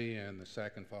family and the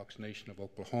Sac and Fox Nation of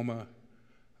Oklahoma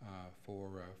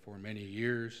for many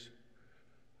years.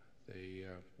 They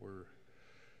were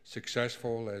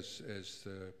successful, as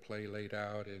the play laid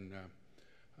out, in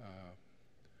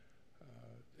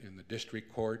the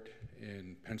district court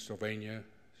in Pennsylvania,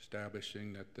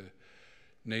 establishing that the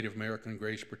Native American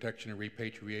Grace Protection and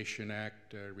Repatriation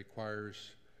Act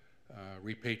requires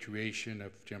repatriation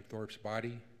of Jim Thorpe's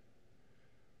body.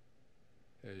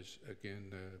 As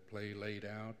again the play laid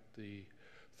out, the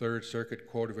Third Circuit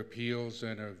Court of Appeals,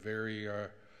 in a very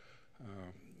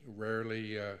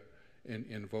rarely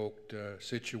invoked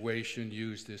situation,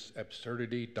 used this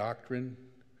absurdity doctrine,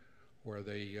 where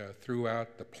they threw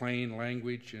out the plain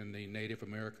language in the Native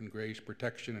American Grace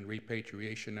Protection and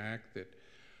Repatriation Act that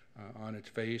on its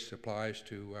face applies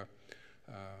to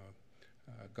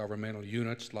governmental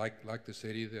units like the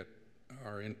city that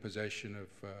are in possession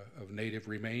of Native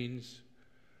remains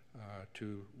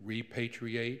to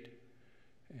repatriate.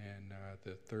 And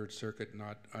the Third Circuit,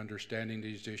 not understanding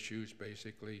these issues,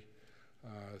 basically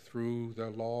threw the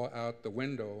law out the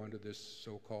window under this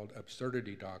so-called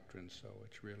absurdity doctrine. So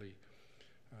it's really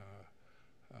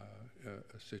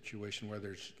a situation where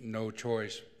there's no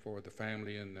choice for the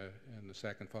family and the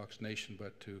Sac and Fox Nation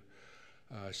but to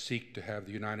seek to have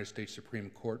the United States Supreme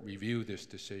Court review this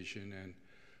decision. And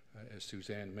as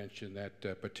Suzanne mentioned,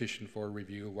 that petition for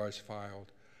review was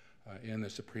filed in the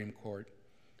Supreme Court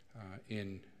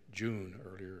in June,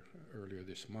 earlier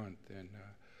this month, and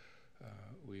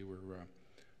we were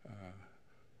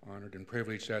honored and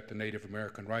privileged at the Native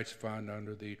American Rights Fund,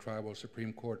 under the Tribal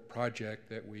Supreme Court project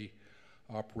that we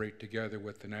operate together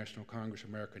with the National Congress of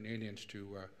American Indians,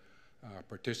 to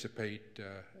participate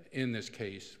in this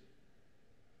case.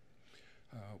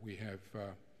 We have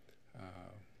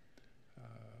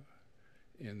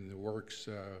in the works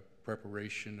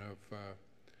preparation of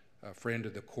friend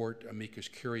of the court amicus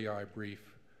curiae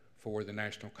brief for the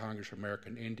National Congress of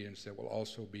American Indians that will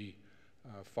also be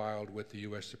filed with the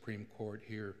U.S. Supreme Court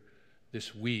here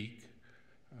this week.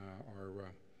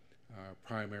 Our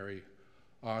primary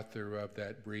author of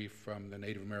that brief from the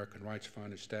Native American Rights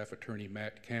Fund is Staff Attorney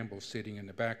Matt Campbell, sitting in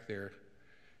the back there.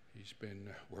 He's been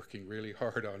working really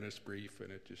hard on this brief,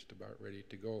 and it's just about ready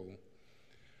to go.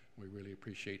 We really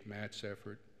appreciate Matt's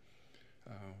effort.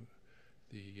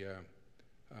 The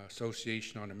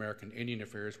Association on American Indian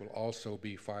Affairs will also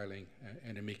be filing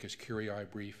an amicus curiae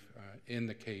brief in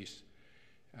the case,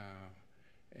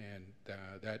 and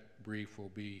that brief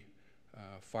will be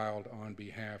filed on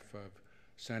behalf of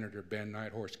Senator Ben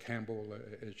Nighthorse Campbell,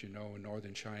 as you know, in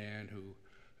Northern Cheyenne, who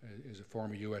is a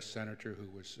former U.S. Senator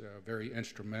who was very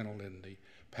instrumental in the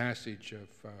passage of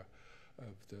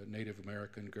the Native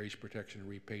American Grace Protection and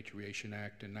Repatriation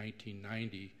Act in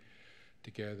 1990,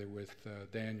 together with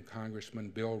then Congressman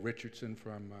Bill Richardson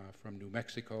from New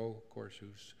Mexico, of course,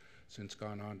 who's since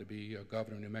gone on to be a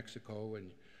governor of New Mexico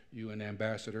and UN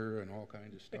ambassador and all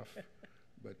kinds of stuff.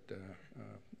 But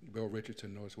Bill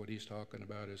Richardson knows what he's talking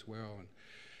about as well. And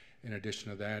in addition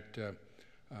to that,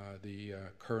 the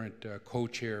current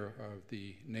co-chair of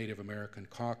the Native American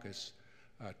Caucus,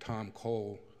 Tom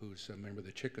Cole, who's a member of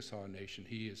the Chickasaw Nation,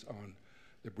 he is on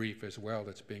the brief as well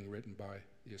that's being written by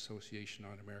the Association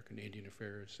on American Indian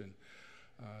Affairs. And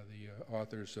the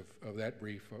authors of that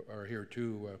brief are here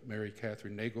too, Mary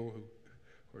Kathryn Nagle, who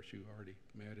of course you already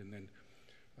met, and then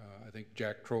I think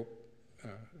Jack Trope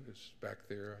is back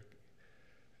there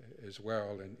as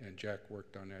well, and Jack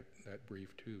worked on that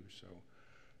brief too. So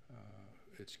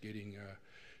it's getting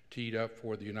teed up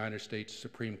for the United States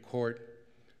Supreme Court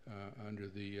under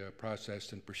the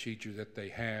process and procedure that they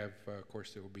have. Of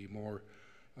course, there will be more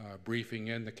briefing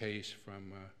in the case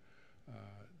from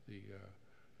the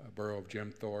borough of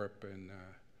Jim Thorpe and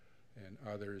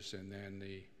others, and then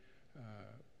the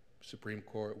Supreme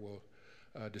Court will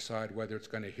decide whether it's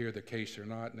going to hear the case or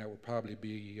not, and that will probably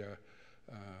be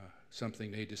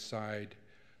something they decide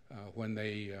when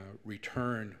they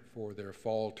return for their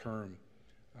fall term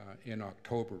in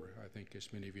October. I think,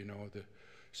 as many of you know, the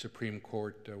Supreme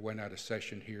Court went out of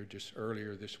session here just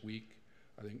earlier this week.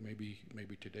 I think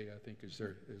maybe today, I think, is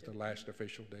the last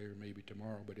official day, or maybe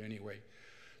tomorrow. But anyway,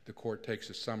 the court takes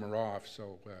the summer off,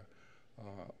 so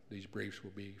these briefs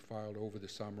will be filed over the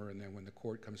summer, and then when the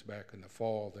court comes back in the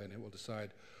fall, then it will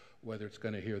decide whether it's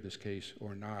going to hear this case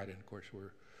or not. And of course,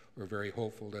 we're very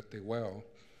hopeful that they will.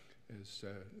 As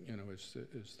you know, as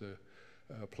the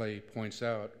play points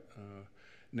out,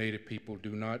 Native people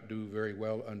do not do very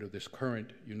well under this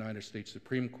current United States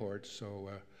Supreme Court, so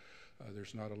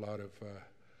there's not a lot of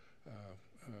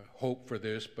hope for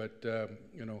this, but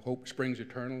you know, hope springs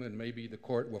eternal, and maybe the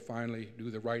court will finally do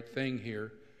the right thing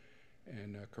here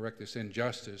and correct this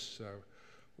injustice.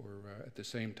 We're at the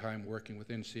same time working with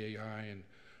NCAI and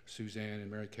Suzan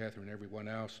and Mary Kathryn and everyone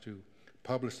else to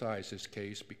publicize this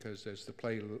case, because as the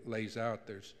play lays out,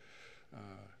 there's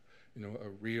you know, a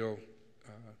real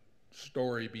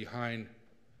story behind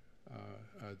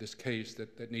this case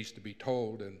that needs to be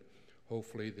told, and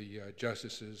hopefully the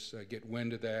justices get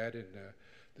wind of that, and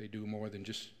they do more than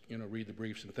just, you know, read the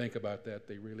briefs and think about that.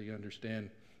 They really understand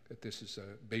that this is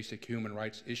a basic human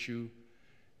rights issue,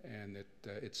 and that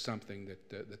it's something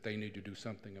that they need to do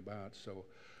something about. So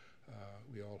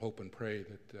we all hope and pray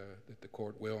that the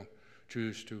court will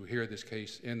choose to hear this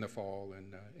case in the fall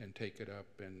and take it up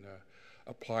and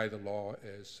apply the law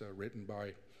as written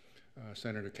by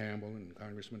Senator Campbell and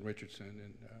Congressman Richardson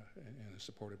and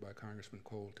supported by Congressman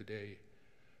Cole today.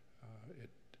 It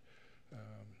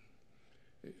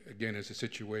again is a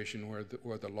situation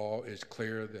where the law is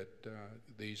clear that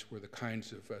these were the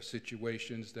kinds of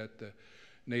situations that the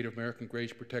Native American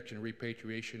Grace Protection and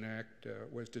Repatriation Act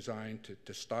was designed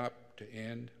to stop, to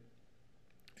end,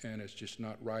 and it's just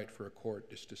not right for a court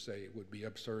just to say it would be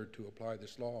absurd to apply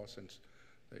this law, since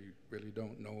they really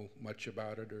don't know much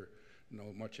about it or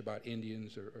know much about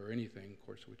Indians or anything, of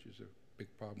course, which is a big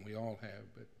problem we all have.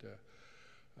 But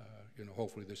you know,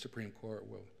 hopefully the Supreme Court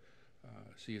will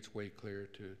see its way clear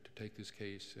to take this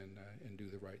case and do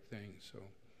the right thing. So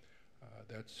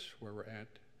that's where we're at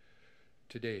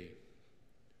today.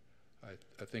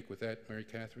 I think with that, Mary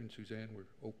Kathryn, Suzan, we're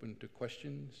open to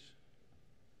questions.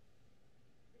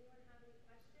 Anyone have any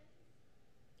questions?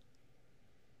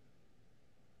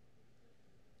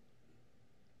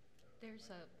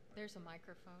 There's a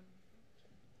microphone.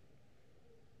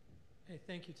 Hey,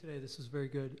 thank you today. This was very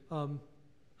good.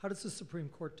 How does the Supreme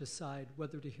Court decide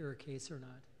whether to hear a case or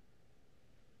not?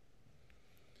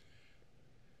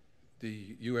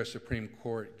 The U.S. Supreme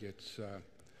Court gets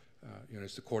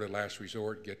it's the court of last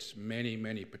resort, gets many,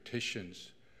 many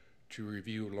petitions to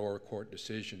review lower court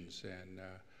decisions. And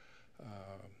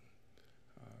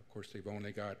of course, they've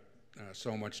only got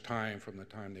so much time from the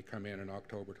time they come in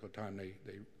October to the time they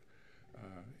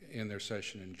end their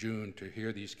session in June to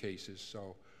hear these cases.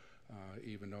 So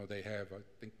even though they have, I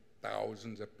think,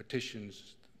 thousands of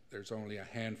petitions, there's only a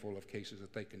handful of cases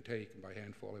that they can take. And by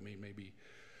handful, I mean maybe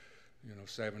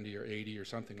 70 or 80 or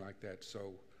something like that.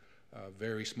 So a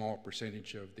very small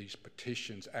percentage of these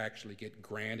petitions actually get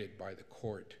granted by the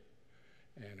court.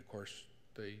 And of course,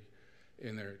 they,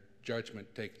 in their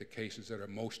judgment, take the cases that are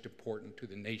most important to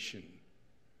the nation.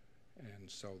 And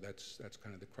so that's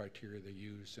kind of the criteria they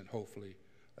use, and hopefully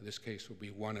this case will be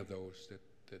one of those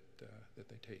that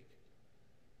they take.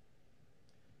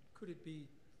 Could it be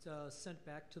sent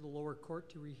back to the lower court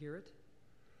to rehear it?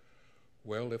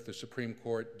 Well, if the Supreme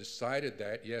Court decided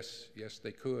that, yes,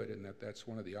 they could, and that's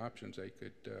one of the options. They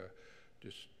could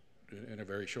just, in a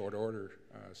very short order,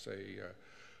 say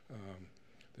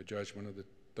the judgment of the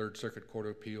Third Circuit Court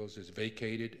of Appeals is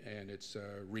vacated and it's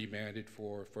remanded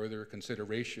for further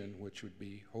consideration, which would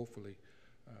be hopefully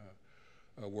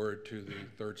a word to the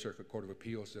Third Circuit Court of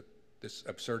Appeals that this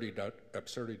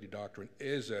absurdity doctrine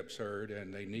is absurd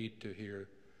and they need to hear,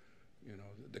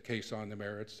 the case on the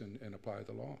merits and apply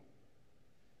the law.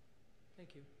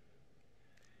 Thank you.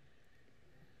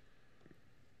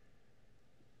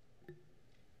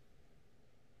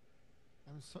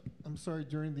 I'm sorry,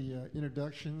 during the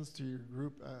introductions to your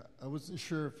group, I wasn't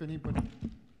sure if any of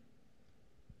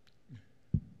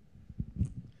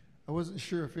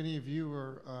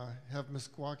you have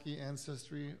Meskwaki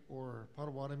ancestry or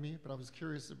Potawatomi, but I was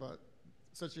curious about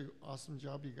such an awesome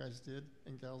job you guys did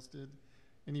and gals did.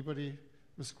 Anybody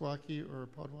Meskwaki or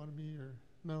Potawatomi or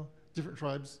no? Different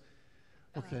tribes?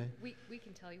 Okay. We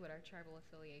can tell you what our tribal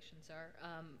affiliations are.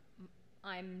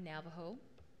 I'm Navajo.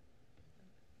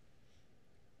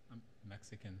 I'm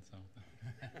Mexican, so.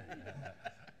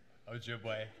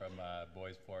 Ojibwe from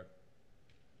Boys Fort.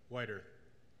 White Earth.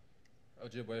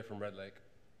 Ojibwe from Red Lake.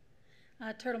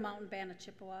 Turtle Mountain Band of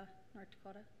Chippewa, North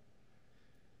Dakota.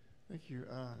 Thank you.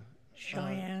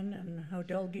 Cheyenne and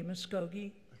Hodolgi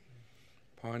Muskogee.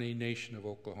 Pawnee Nation of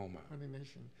Oklahoma. Pawnee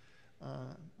Nation.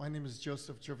 My name is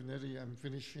Joseph Giovanetti. I'm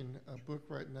finishing a book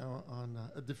right now on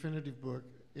a definitive book,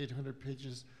 800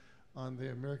 pages, on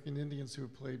the American Indians who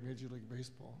have played Major League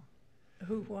Baseball.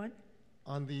 Who what?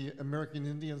 On the American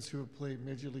Indians who have played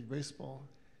Major League Baseball.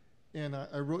 And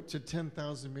I wrote to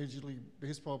 10,000 Major League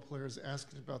Baseball players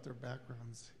asking about their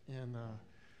backgrounds. And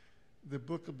the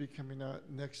book will be coming out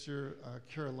next year,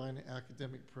 Carolina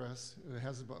Academic Press. It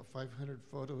has about 500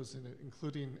 photos in it,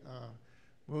 including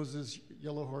Moses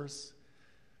Yellow Horse,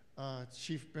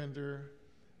 Chief Bender,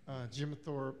 Jim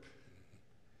Thorpe,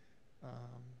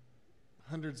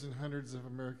 hundreds and hundreds of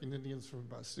American Indians from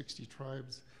about 60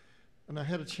 tribes. And I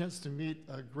had a chance to meet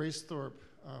Grace Thorpe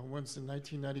once in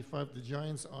 1995. The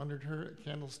Giants honored her at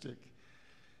Candlestick.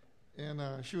 And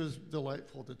she was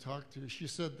delightful to talk to. She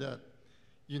said that,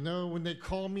 when they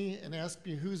call me and ask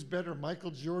me who's better,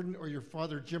 Michael Jordan or your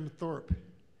father, Jim Thorpe,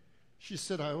 she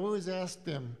said, I always ask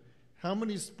them, how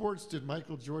many sports did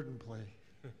Michael Jordan play?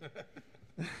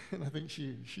 And I think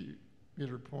she made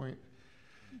her point.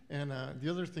 And the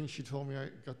other thing she told me, I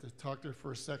got to talk to her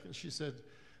for a second. She said,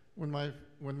 when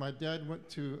my dad went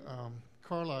to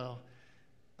Carlisle,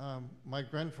 my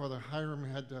grandfather Hiram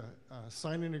had to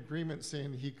sign an agreement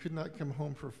saying he could not come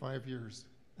home for 5 years.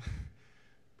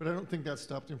 But I don't think that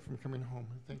stopped him from coming home.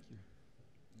 Thank you.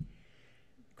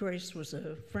 Grace was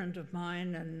a friend of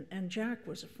mine, and Jack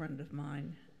was a friend of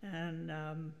mine. And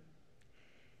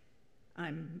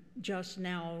I'm just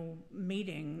now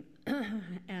meeting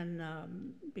and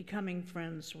becoming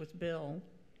friends with Bill.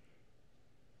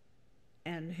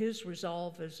 And his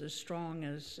resolve is as strong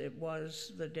as it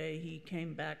was the day he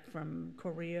came back from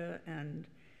Korea and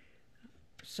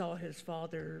saw his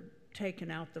father taken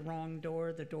out the wrong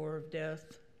door, the door of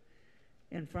death,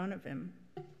 in front of him,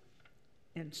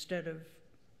 instead of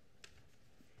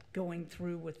going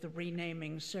through with the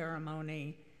renaming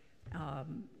ceremony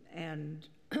and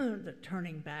the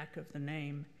turning back of the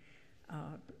name,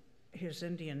 his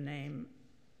Indian name,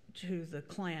 to the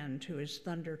clan, to his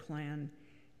Thunder clan,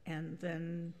 and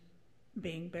then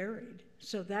being buried.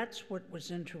 So that's what was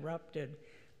interrupted.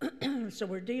 So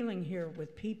we're dealing here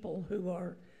with people who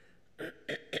are,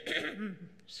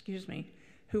 excuse me,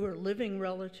 who are living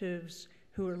relatives,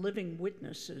 who are living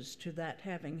witnesses to that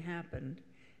having happened.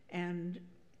 And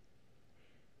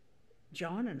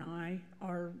John and I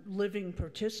are living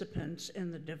participants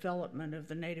in the development of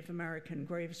the Native American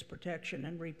Graves Protection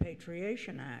and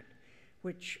Repatriation Act,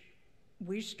 which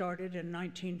we started in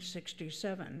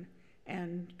 1967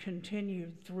 and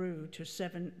continued through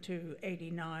to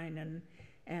 89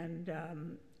 and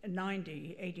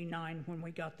 90, 89 when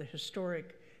we got the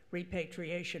historic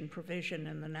repatriation provision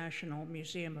in the National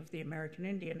Museum of the American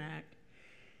Indian Act.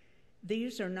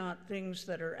 These are not things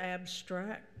that are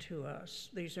abstract to us.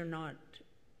 These are not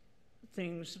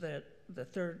things that the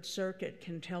Third Circuit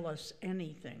can tell us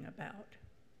anything about.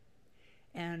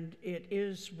 And it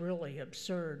is really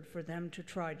absurd for them to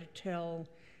try to tell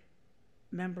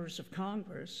members of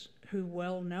Congress who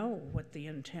well know what the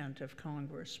intent of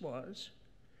Congress was,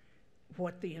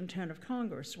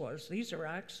 These are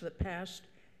acts that passed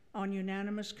on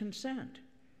unanimous consent.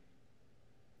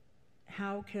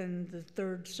 How can the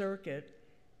Third Circuit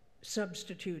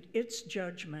substitute its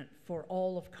judgment for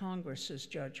all of Congress's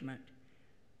judgment?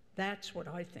 That's what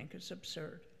I think is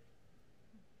absurd.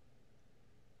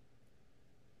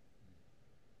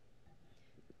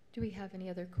 Do we have any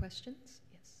other questions?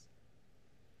 Yes.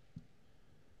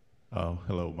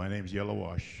 Hello, my name's Yellow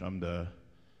Wash. I'm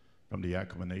from the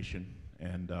Yakama Nation,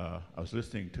 and I was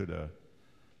listening to the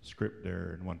script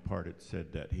there. In one part, it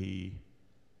said that he,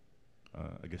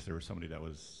 I guess there was somebody that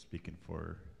was speaking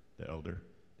for the elder,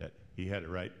 that he had a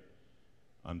right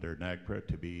under NAGPRA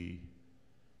to be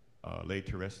laid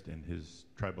to rest in his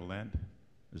tribal land.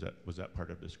 Was that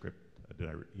part of the script? Did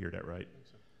I hear that right? I think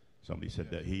so. Somebody said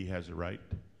that he has a right.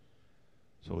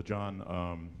 So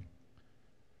John,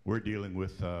 we're dealing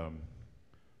with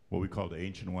what we call the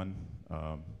Ancient One.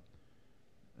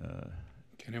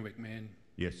 Kennewick Man.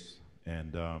 Yes,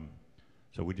 and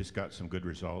so we just got some good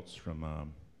results from a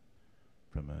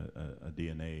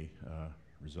DNA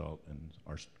result, and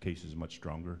our case is much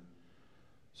stronger.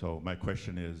 So my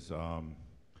question is,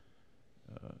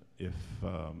 if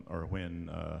or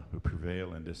when we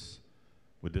prevail in this,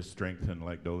 would this strengthen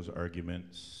like those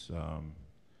arguments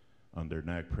under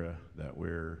NAGPRA that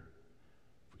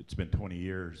it's been 20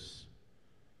 years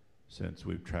since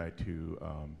we've tried to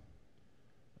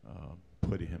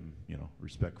put him,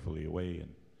 respectfully away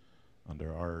and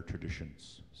under our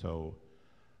traditions. So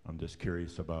I'm just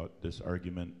curious about this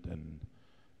argument and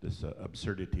this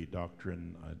absurdity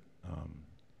doctrine.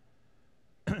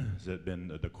 Has it been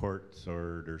the courts,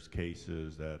 or there's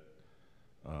cases that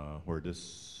where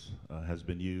this has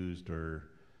been used, or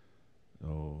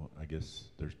I guess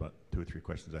there's about 2 or 3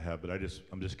 questions I have, but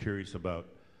I'm just curious about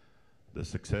the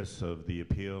success of the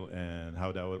appeal and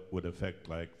how that would affect,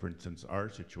 like, for instance, our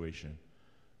situation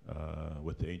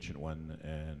with the Ancient One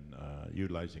and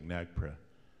utilizing NAGPRA,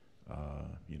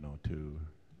 to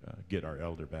get our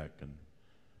elder back and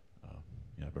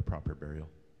have a proper burial.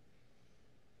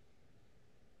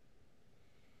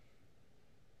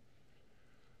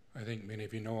 I think many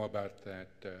of you know about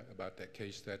that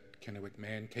case, that Kennewick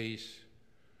Man case,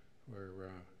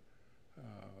 where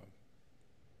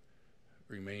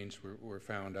remains were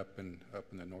found up in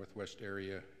the northwest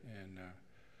area, and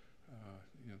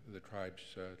the tribes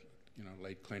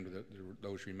laid claim to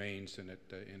those remains, and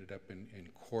it ended up in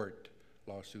court,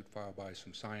 lawsuit filed by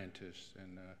some scientists,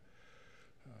 and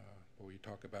where you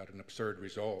talk about an absurd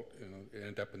result, it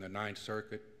ended up in the Ninth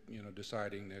Circuit,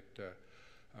 deciding that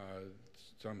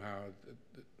somehow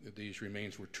these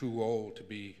remains were too old to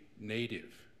be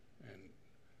native,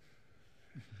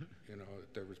 and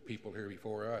that there was people here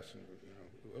before us, and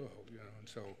and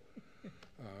so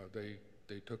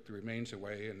they took the remains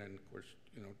away, and then of course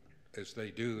as they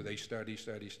do, they study,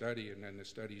 and then the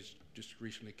studies just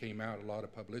recently came out, a lot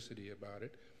of publicity about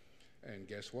it, and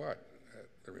guess what?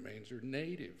 The remains are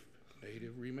native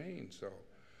remains. So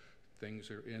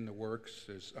things are in the works,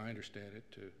 as I understand it,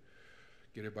 to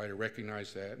get everybody to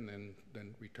recognize that, and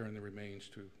then return the remains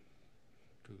to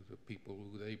the people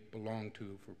who they belong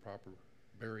to for proper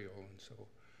burial. And so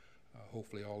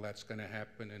hopefully all that's going to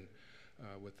happen, and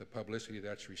with the publicity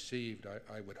that's received,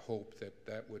 I would hope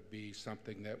that would be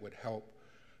something that would help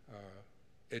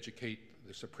educate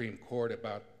the Supreme Court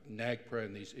about NAGPRA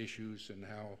and these issues, and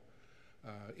how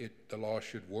the law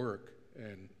should work,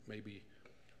 and maybe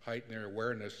heighten their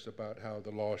awareness about how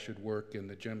the law should work in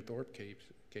the Jim Thorpe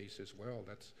case as well.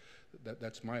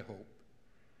 That's my hope.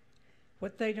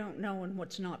 What they don't know, and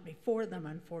what's not before them,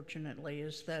 unfortunately,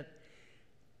 is that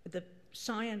the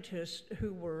scientists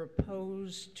who were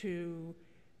opposed to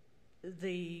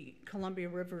the Columbia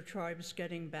River tribes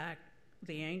getting back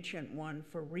the Ancient One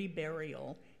for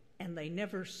reburial, and they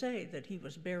never say that he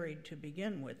was buried to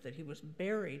begin with, that he was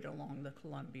buried along the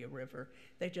Columbia River.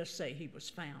 They just say he was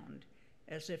found,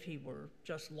 as if he were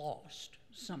just lost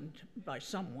by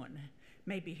someone,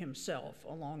 maybe himself,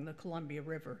 along the Columbia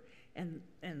River, and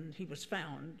he was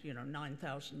found,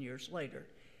 9,000 years later.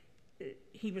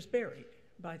 He was buried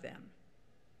by them.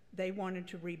 They wanted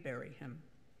to rebury him.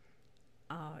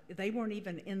 They weren't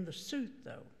even in the suit,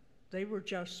 though. They were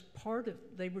just part of,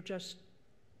 they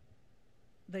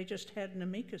just had an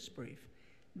amicus brief.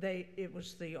 It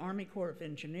was the Army Corps of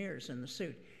Engineers in the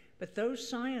suit. But those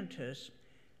scientists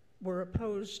were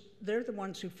opposed, they're the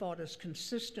ones who fought us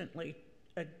consistently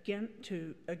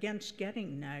against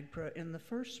getting NAGPRA in the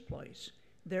first place.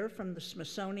 They're from the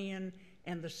Smithsonian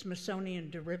and the Smithsonian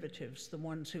derivatives, the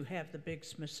ones who have the big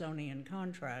Smithsonian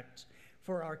contracts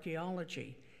for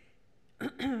archaeology.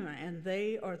 And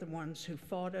they are the ones who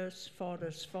fought us,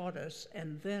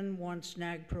 and then once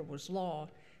NAGPRA was law,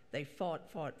 they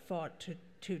fought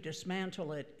to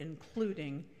dismantle it,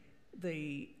 including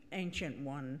the Ancient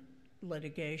One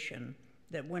litigation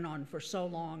that went on for so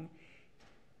long.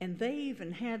 And they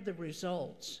even had the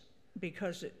results,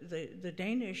 because the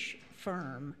Danish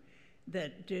firm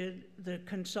that did, the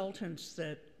consultants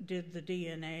that did the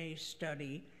DNA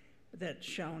study that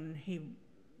shown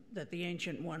that the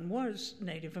Ancient One was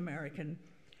Native American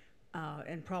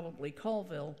and probably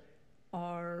Colville,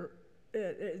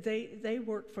 they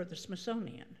work for the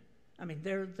Smithsonian. I mean,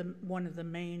 they're one of the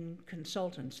main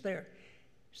consultants there.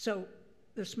 So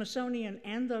the Smithsonian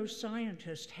and those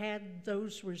scientists had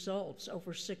those results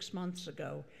over 6 months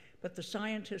ago, but the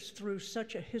scientists threw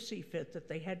such a hissy fit that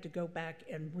they had to go back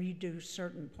and redo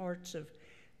certain parts of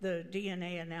the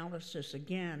DNA analysis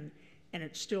again, and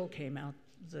it still came out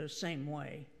the same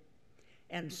way.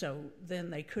 And so then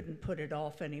they couldn't put it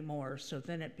off anymore, so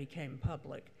then it became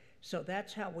public. So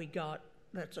that's how we got,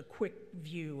 that's a quick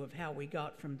view of how we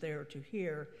got from there to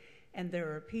here. And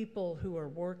there are people who are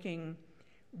working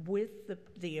with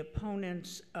the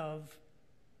opponents of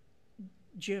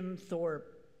Jim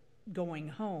Thorpe going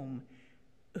home,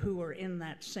 who are in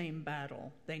that same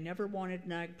battle. They never wanted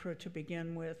NAGPRA to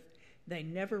begin with. They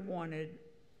never wanted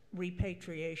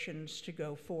repatriations to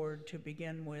go forward to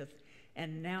begin with.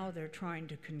 And now they're trying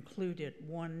to conclude it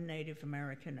one Native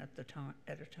American at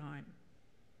a time.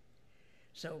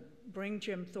 So bring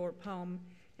Jim Thorpe home,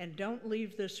 and don't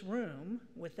leave this room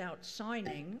without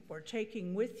signing or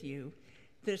taking with you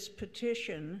this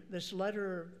petition, this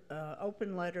letter,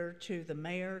 open letter to the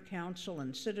mayor, council,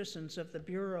 and citizens of the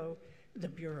borough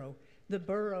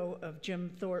of Jim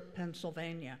Thorpe,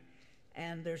 Pennsylvania.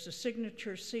 And there's a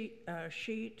signature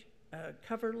sheet,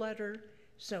 cover letter.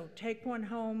 So take one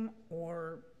home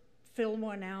or fill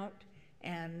one out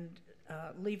and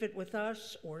leave it with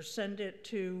us, or send it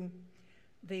to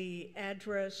the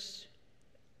address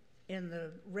in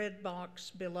the red box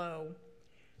below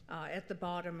at the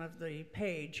bottom of the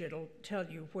page. It'll tell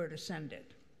you where to send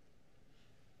it.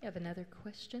 You have another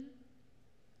question?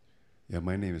 Yeah,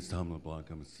 my name is Tom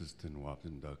LeBlanc. I'm assistant in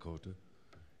Wapton, Dakota.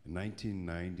 In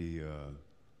 1990,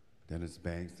 Dennis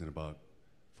Banks and about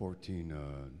 14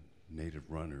 Native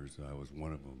runners, I was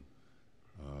one of them,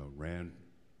 ran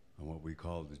on what we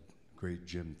call the Great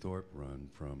Jim Thorpe Run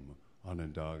from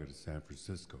Onondaga to San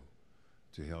Francisco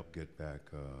to help get back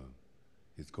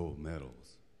his gold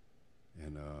medals.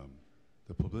 And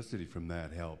the publicity from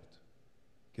that helped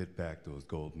get back those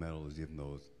gold medals, even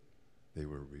though they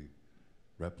were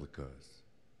replicas.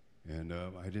 And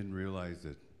I didn't realize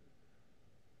that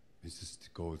it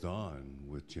just goes on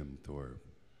with Jim Thorpe.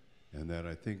 And that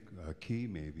I think a key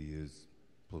maybe is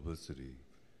publicity,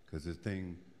 because the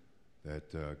thing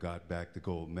that got back the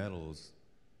gold medals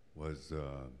was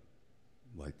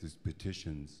like these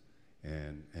petitions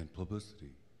and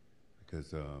publicity,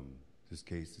 because this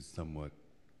case is somewhat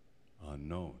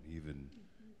unknown, even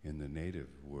in the Native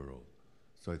world.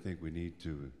 So I think we need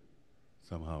to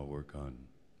somehow work on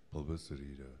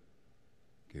publicity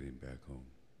to get him back home.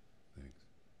 Thanks.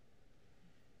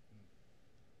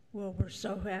 Well, we're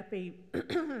so happy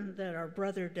that our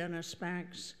brother Dennis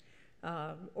Banks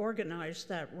organized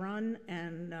that run,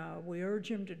 and we urge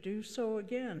him to do so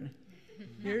again.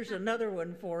 Here's another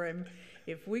one for him.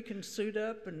 If we can suit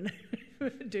up and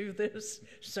do this,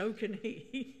 so can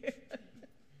he.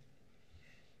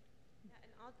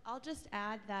 I'll just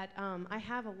add that I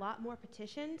have a lot more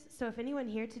petitions, so if anyone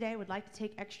here today would like to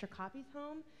take extra copies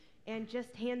home and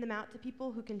just hand them out to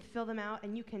people who can fill them out,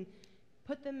 and you can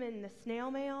put them in the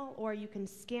snail mail, or you can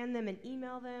scan them and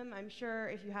email them. I'm sure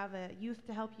if you have a youth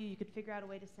to help you, you could figure out a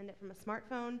way to send it from a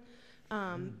smartphone.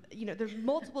 You know, there's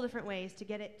multiple different ways to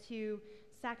get it to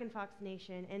Sac and Fox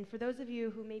Nation. And for those of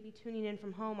you who may be tuning in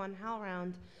from home on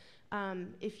HowlRound,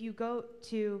 if you go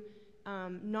to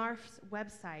NARF's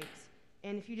website,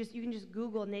 and if you can just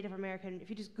Google Native American, if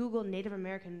you just Google Native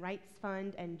American Rights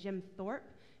Fund and Jim Thorpe,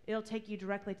 it'll take you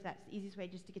directly to that. It's the easiest way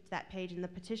just to get to that page, and the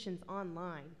petition's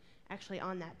online, actually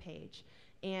on that page.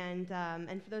 And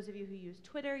for those of you who use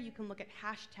Twitter, you can look at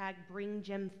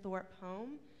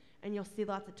 #BringJimThorpeHome, and you'll see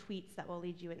lots of tweets that will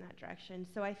lead you in that direction.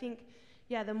 So I think,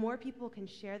 yeah, the more people can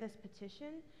share this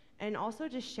petition, and also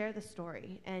just share the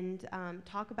story and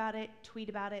talk about it, tweet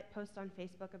about it, post on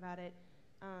Facebook about it.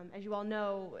 As you all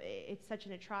know, it's such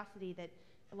an atrocity that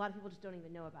a lot of people just don't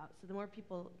even know about. So the more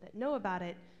people that know about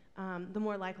it, the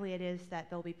more likely it is that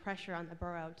there'll be pressure on the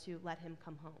borough to let him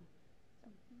come home.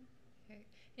 Okay.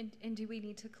 And do we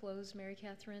need to close, Mary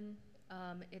Kathryn?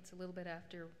 It's a little bit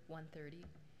after 1:30.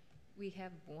 We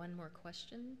have one more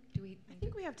question. Do we? I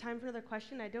think we have time for another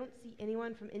question. I don't see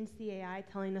anyone from NCAI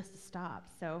telling us to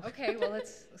stop. So. Okay. Well,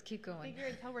 let's keep going. Figure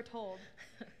until we're told.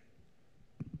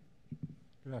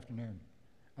 Good afternoon.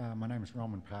 My name is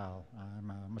Roman Powell.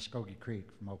 I'm Muskogee Creek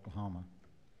from Oklahoma.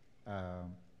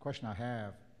 Question I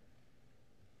have,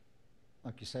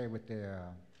 like you say, with the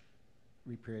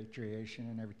repatriation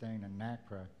and everything in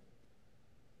NACPRA,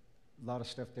 a lot of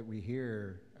stuff that we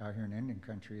hear out here in Indian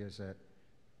country is that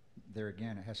there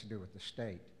again, it has to do with the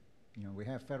state. You know, we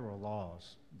have federal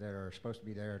laws that are supposed to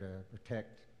be there to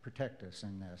protect us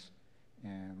in this,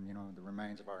 and you know, the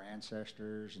remains of our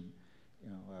ancestors, and you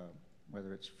know,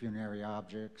 whether it's funerary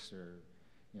objects or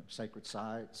you know, sacred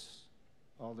sites,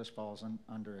 all this falls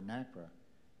under a NACPRA.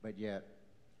 But yet,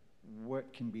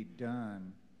 what can be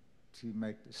done to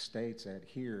make the states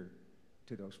adhere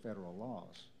to those federal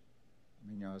laws? I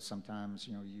mean, you know, sometimes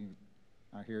you know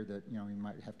I hear that you know you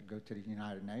might have to go to the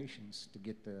United Nations to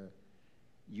get the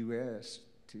U.S.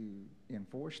 to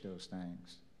enforce those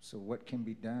things. So what can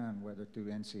be done, whether through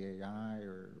NCAI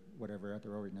or whatever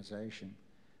other organization,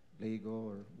 legal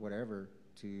or whatever,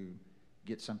 to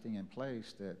get something in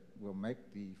place that will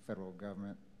make the federal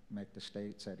government, make the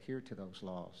states adhere to those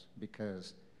laws?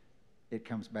 Because it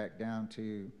comes back down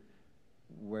to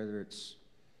whether it's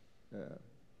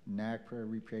NACPRA,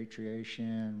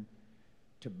 repatriation,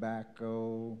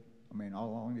 tobacco. I mean, all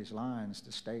along these lines,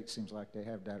 the state seems like they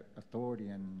have that authority,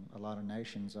 and a lot of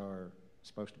nations are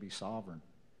supposed to be sovereign.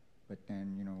 But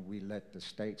then, you know, we let the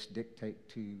states dictate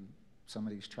to some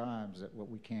of these tribes that what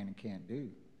we can and can't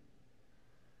do.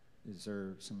 Is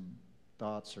there some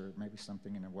thoughts or maybe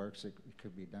something in the works that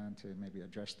could be done to maybe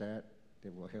address that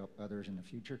will help others in the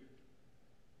future?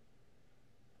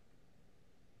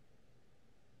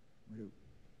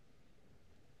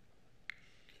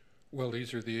 Well,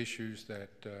 these are the issues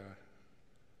that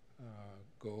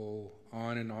go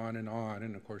on and on and on,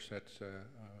 and of course that's a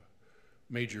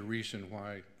major reason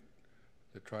why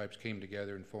the tribes came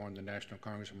together and formed the National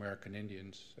Congress of American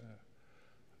Indians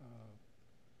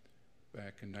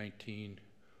back in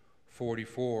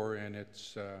 1944, and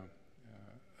it's a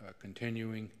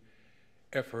continuing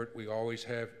effort. We always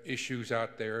have issues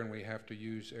out there, and we have to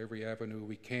use every avenue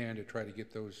we can to try to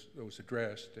get those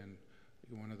addressed. And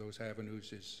one of those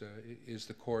avenues is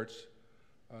the courts.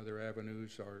 Other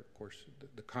avenues are, of course,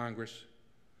 the Congress,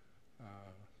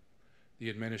 the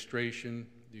administration,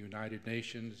 the United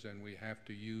Nations, and we have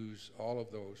to use all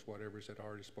of those, whatever's at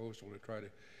our disposal, to try to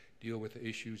deal with the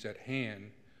issues at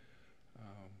hand.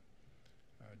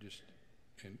 Just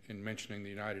in mentioning the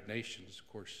United Nations, of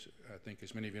course, I think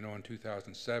as many of you know, in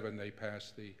 2007 they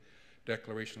passed the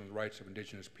Declaration on the Rights of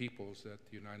Indigenous Peoples that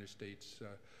the United States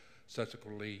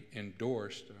subsequently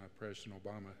endorsed. President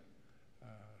Obama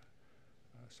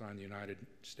signed the United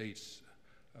States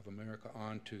of America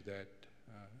onto that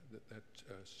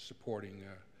supporting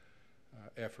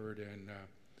effort, and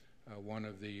one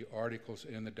of the articles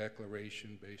in the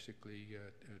Declaration basically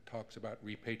talks about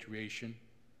repatriation,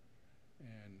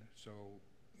 and so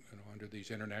you know, under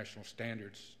these international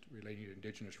standards relating to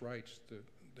indigenous rights,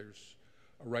 there's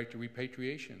a right to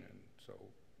repatriation, and so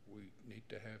we need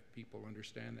to have people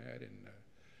understand that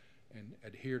and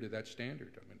adhere to that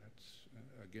standard. I mean, that's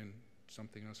again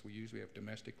something else we use. We have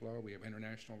domestic law, we have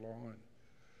international law, and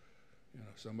you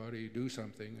know, somebody do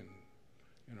something, and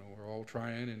you know, we're all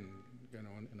trying, and you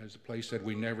know, and there's a place that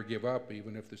we never give up,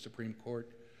 even if the Supreme Court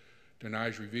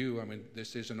denies review. I mean,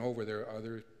 this isn't over. There are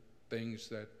other things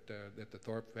that that the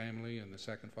Thorpe family and the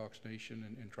Sac and Fox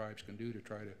Nation and tribes can do to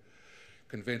try to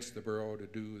convince the borough to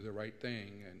do the right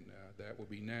thing, and that will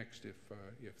be next if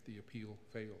the appeal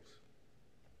fails.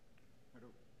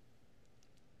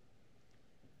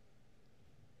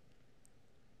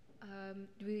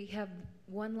 Do we have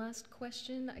one last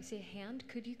question? I see a hand.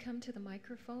 Could you come to the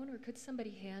microphone, or could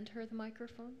somebody hand her the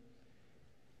microphone?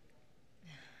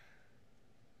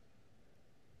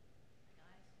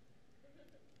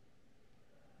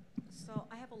 So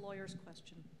I have a lawyer's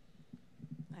question.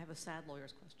 I have a sad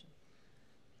lawyer's question.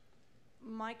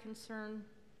 My concern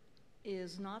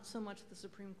is not so much the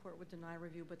Supreme Court would deny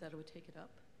review, but that it would take it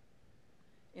up.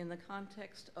 in the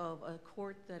context of a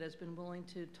court that has been willing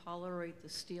to tolerate the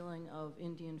stealing of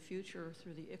Indian future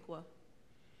through the ICWA,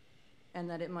 and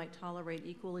that it might tolerate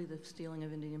equally the stealing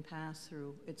of Indian past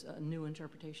through its new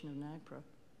interpretation of NAGPRA.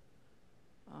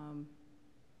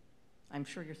 I'm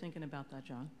sure you're thinking about that,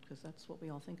 John, because that's what we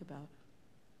all think about.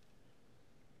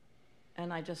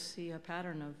 And I just see a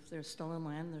pattern of there's stolen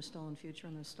land, there's stolen future,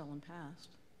 and there's stolen past.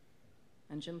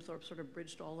 And Jim Thorpe sort of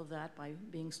bridged all of that by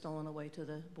being stolen away to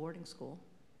the boarding school.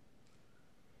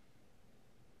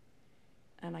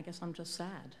 And I guess I'm just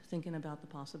sad thinking about the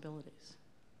possibilities.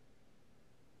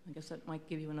 I guess that might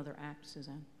give you another act,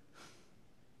 Suzan.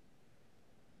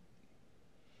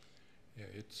 Yeah,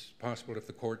 it's possible if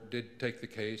the court did take the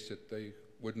case that they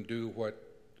wouldn't do what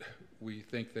we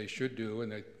think they should do,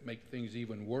 and they make things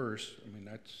even worse. I mean,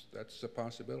 that's a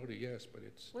possibility, yes, but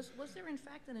it's... Was there in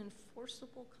fact an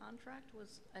enforceable contract?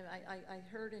 I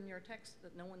heard in your text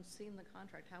that no one's seen the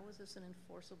contract. How is this an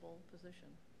enforceable position?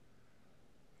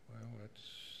 Well,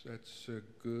 that's a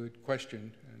good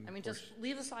question. And I mean, just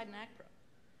leave aside NAGPRA.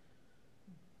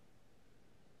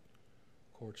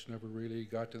 Courts never really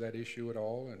got to that issue at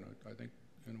all, and I think,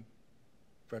 you know,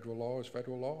 federal law is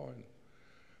federal law, and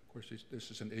of course this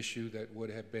is an issue that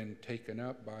would have been taken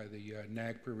up by the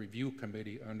NAGPRA review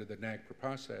committee under the NAGPRA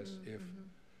process. If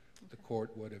the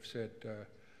court would have said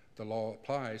the law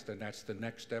applies, then that's the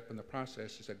next step in the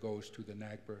process, is it goes to the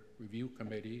NAGPRA review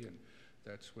committee, and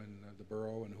that's when the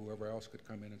borough and whoever else could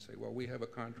come in and say, well, we have a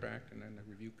contract, and then the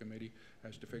review committee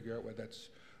has to figure out whether that's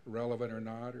relevant or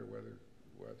not, or whether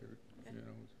you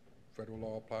know, federal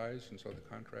law applies, and so the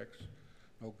contract's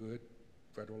no good.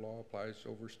 Federal law applies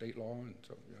over state law, and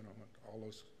so, you know, all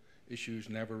those issues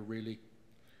never really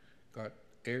got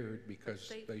aired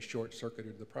because they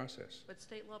short-circuited the process. But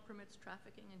state law permits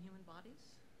trafficking in human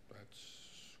bodies?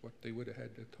 That's what they would have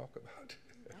had to talk about.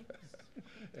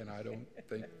 And I don't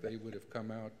think they would have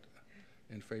come out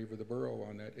in favor of the borough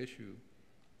on that issue.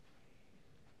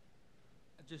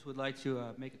 I just would like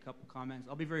to make a couple comments.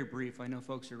 I'll be very brief. I know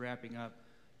folks are wrapping up,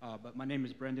 but my name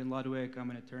is Brendan Ludwig. I'm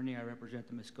an attorney. I represent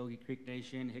the Muskogee Creek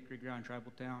Nation, Hickory Ground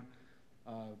Tribal Town.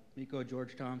 Miko,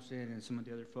 George Thompson, and some of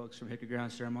the other folks from Hickory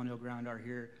Ground Ceremonial Ground are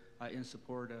here in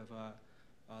support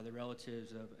of the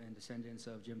relatives and descendants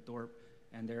of Jim Thorpe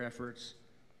and their efforts.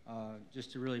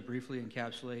 Just to really briefly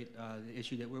encapsulate the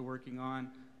issue that we're working on,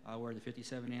 where the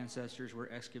 57 ancestors were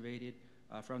excavated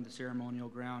from the ceremonial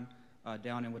ground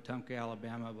down in Wetumpka,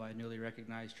 Alabama by a newly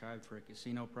recognized tribe for a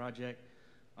casino project.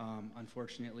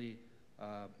 Unfortunately,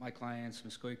 my clients,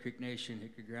 Muskogee Creek Nation,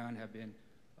 Hickory Ground, have been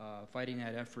fighting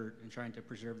that effort and trying to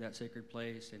preserve that sacred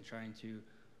place and trying to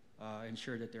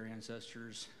ensure that their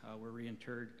ancestors were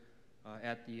reinterred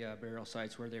at the burial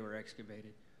sites where they were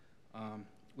excavated.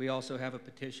 We also have a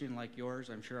petition like yours.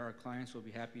 I'm sure our clients will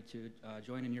be happy to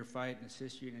join in your fight and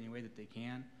assist you in any way that they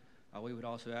can. We would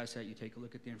also ask that you take a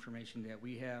look at the information that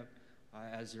we have,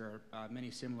 as there are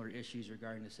many similar issues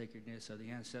regarding the sacredness of the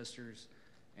ancestors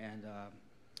and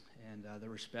the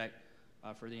respect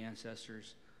for the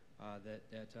ancestors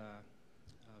that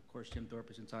of course, Jim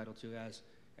Thorpe is entitled to,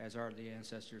 as are the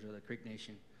ancestors of the Creek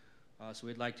Nation. So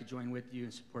we'd like to join with you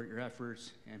and support your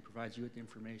efforts and provide you with the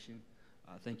information.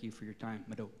 Thank you for your time.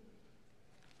 Mado.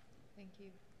 Thank you.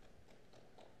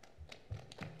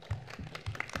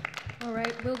 All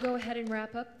right, we'll go ahead and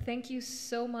wrap up. Thank you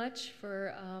so much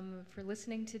for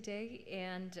listening today.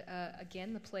 And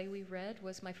again, the play we read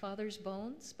was My Father's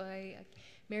Bones by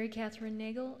Mary Kathryn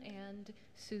Nagle and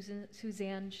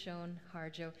Suzan Schoen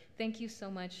Harjo. Thank you so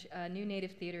much. New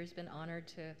Native Theater has been honored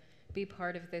to be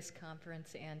part of this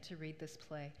conference and to read this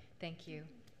play. Thank you.